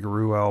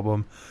Kangaroo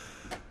album.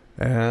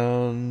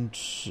 And,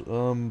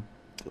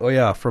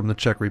 from the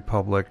Czech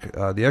Republic,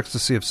 The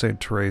Ecstasy of St.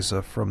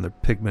 Teresa from the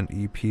Pigment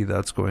EP,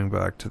 that's going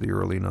back to the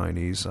early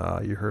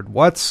 90s. You heard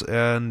What's,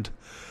 and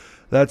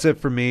that's it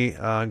for me.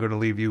 I'm going to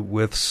leave you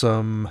with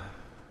some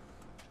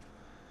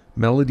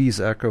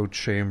Melody's Echo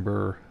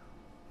Chamber.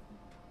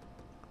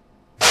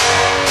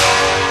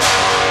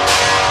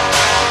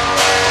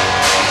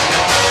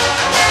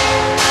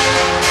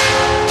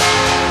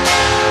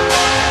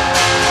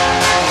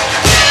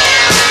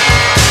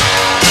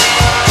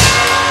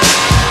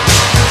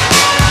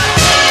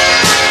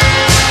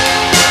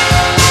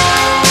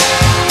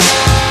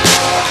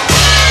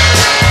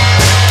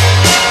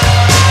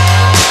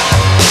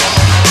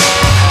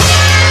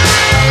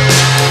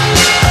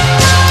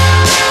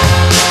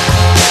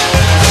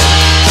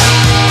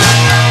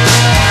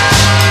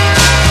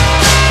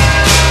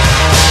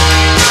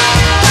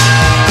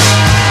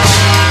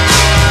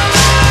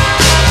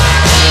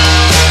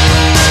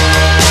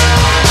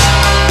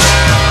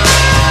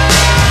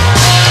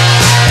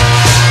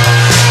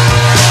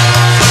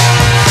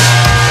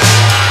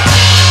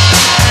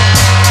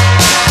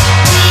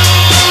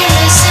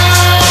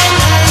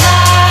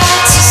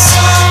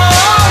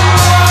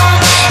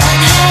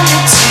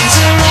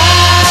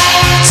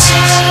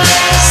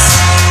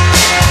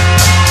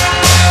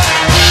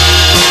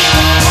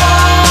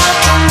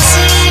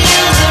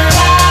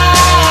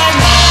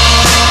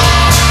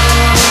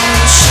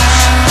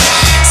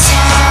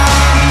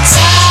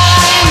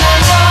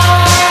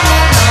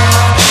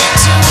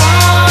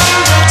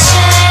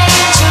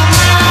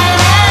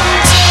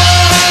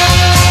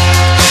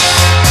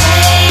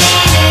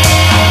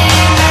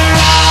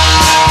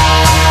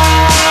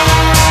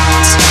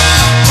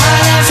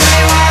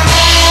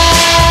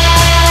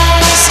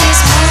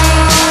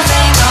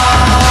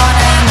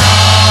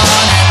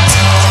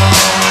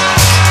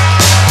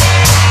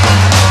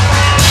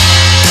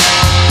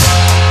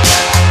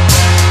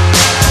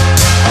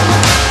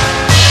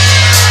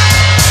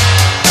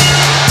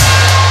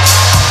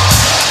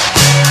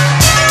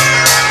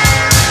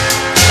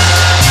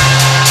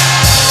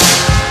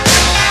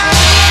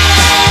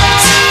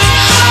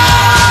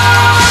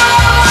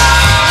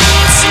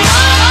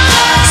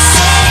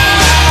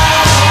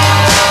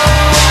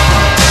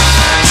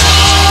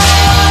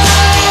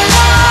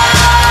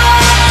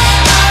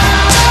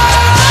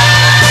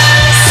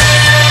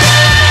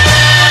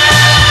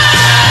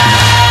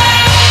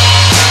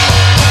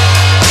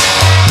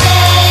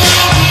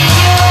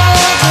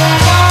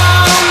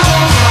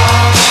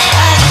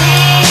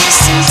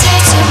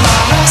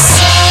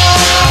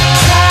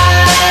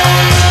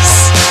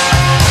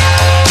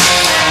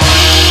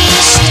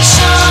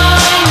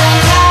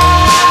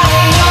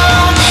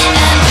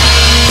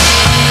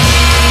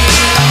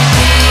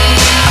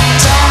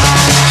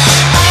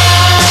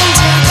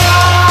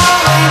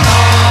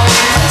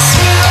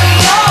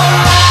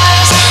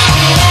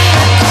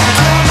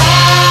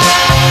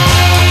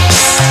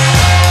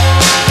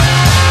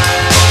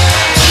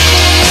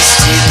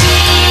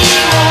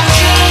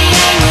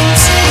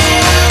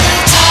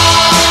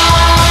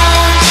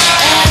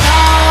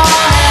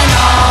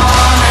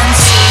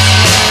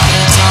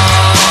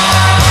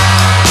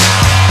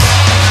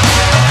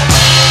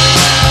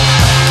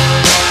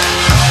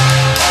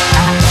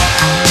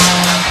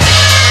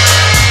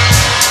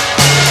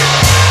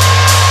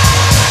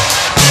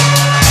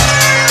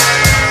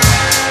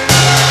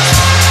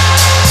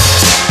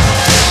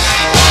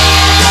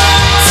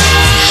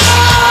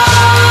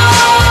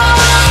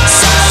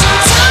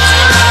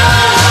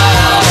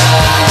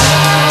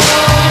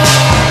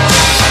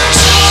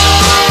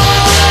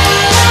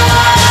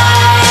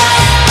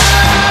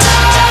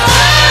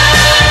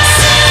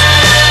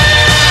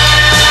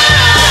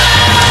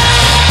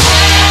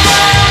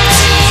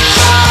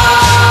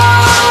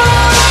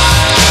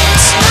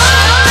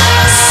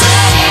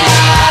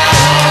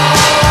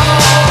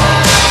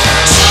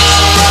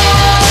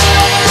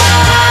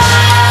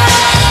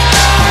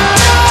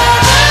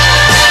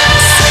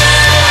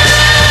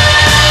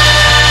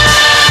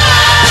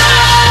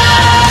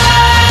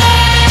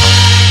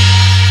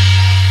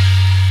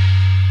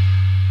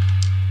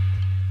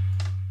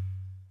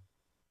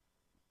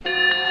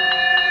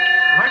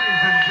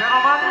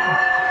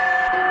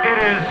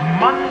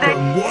 Monday.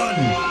 From 1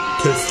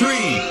 to 3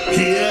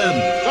 p.m.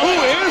 Who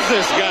is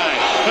this guy?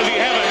 Does he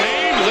have a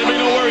name? Does anybody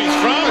know where he's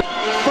from?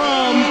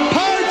 From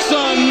parts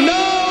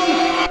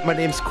unknown. My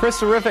name's Chris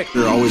Horrific.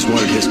 I always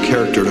wanted his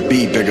character to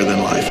be bigger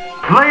than life.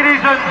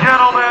 Ladies and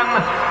gentlemen,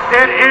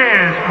 it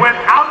is,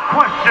 without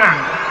question,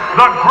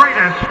 the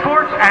greatest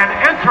sports and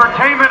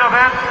entertainment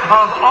event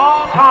of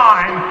all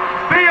time.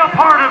 Be a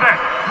part of it.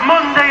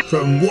 Monday.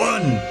 From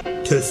 1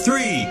 to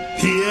 3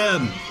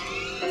 p.m.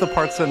 The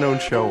Parts Unknown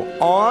Show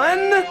on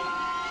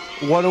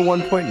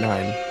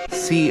 101.9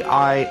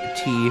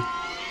 CITR.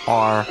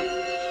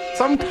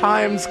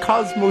 Sometimes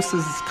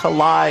cosmoses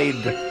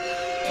collide.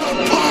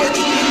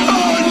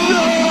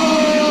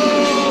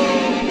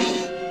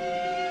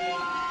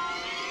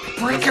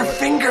 Break your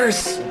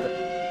fingers!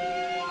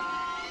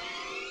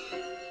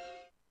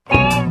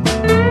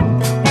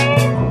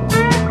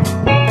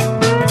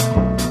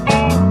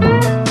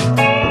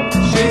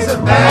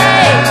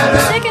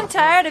 Sick and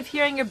tired of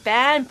hearing your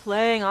band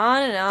playing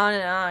on and on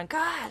and on.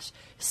 Gosh,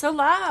 you're so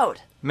loud.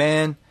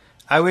 Man,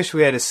 I wish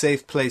we had a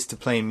safe place to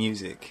play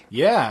music.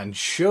 Yeah, and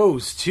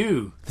shows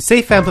too. The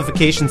Safe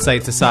Amplification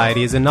Site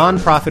Society is a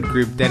non-profit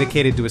group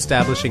dedicated to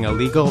establishing a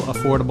legal,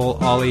 affordable,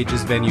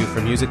 all-ages venue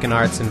for music and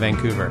arts in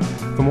Vancouver.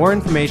 For more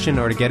information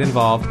or to get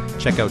involved,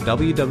 check out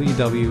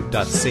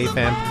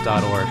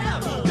www.safeamp.org.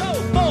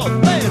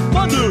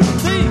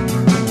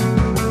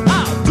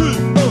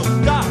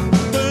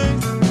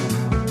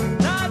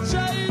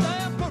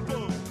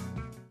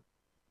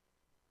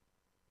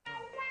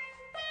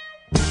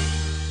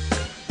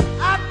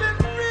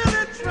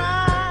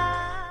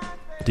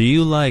 Do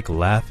you like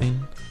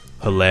laughing,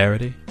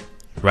 hilarity,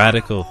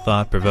 radical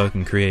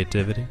thought-provoking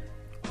creativity,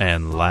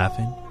 and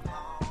laughing?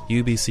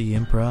 UBC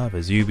Improv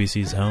is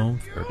UBC's home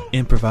for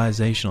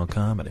improvisational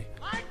comedy,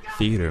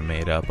 theater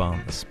made up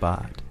on the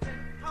spot.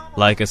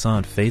 Like us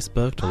on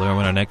Facebook to learn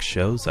when our next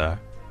shows are.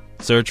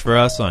 Search for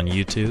us on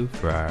YouTube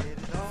for our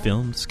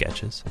film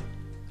sketches.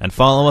 And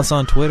follow us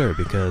on Twitter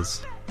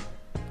because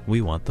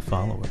we want the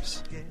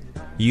followers.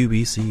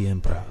 UBC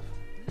Improv.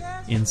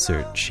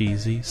 Insert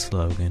cheesy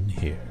slogan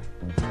here.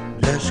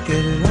 Let's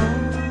get it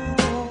on.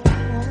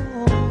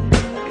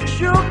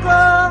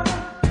 Sugar.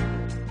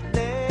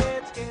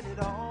 Let's get it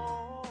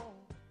on.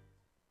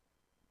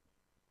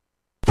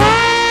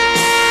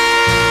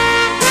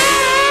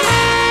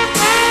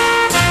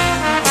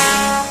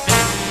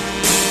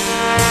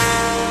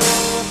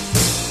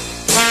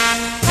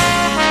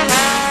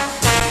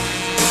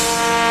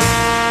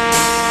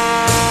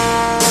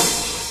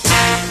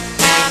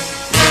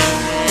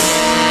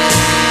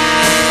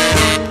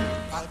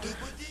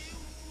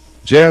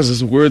 Jazz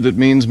is a word that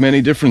means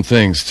many different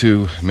things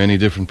to many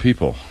different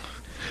people.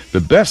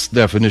 The best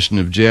definition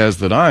of jazz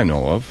that I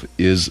know of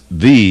is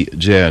The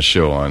Jazz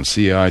Show on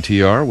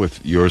CITR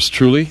with yours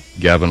truly,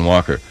 Gavin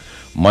Walker.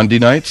 Monday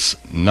nights,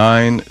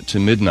 9 to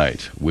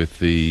midnight, with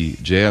the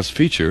jazz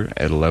feature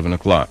at 11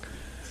 o'clock.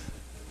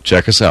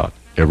 Check us out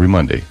every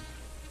Monday.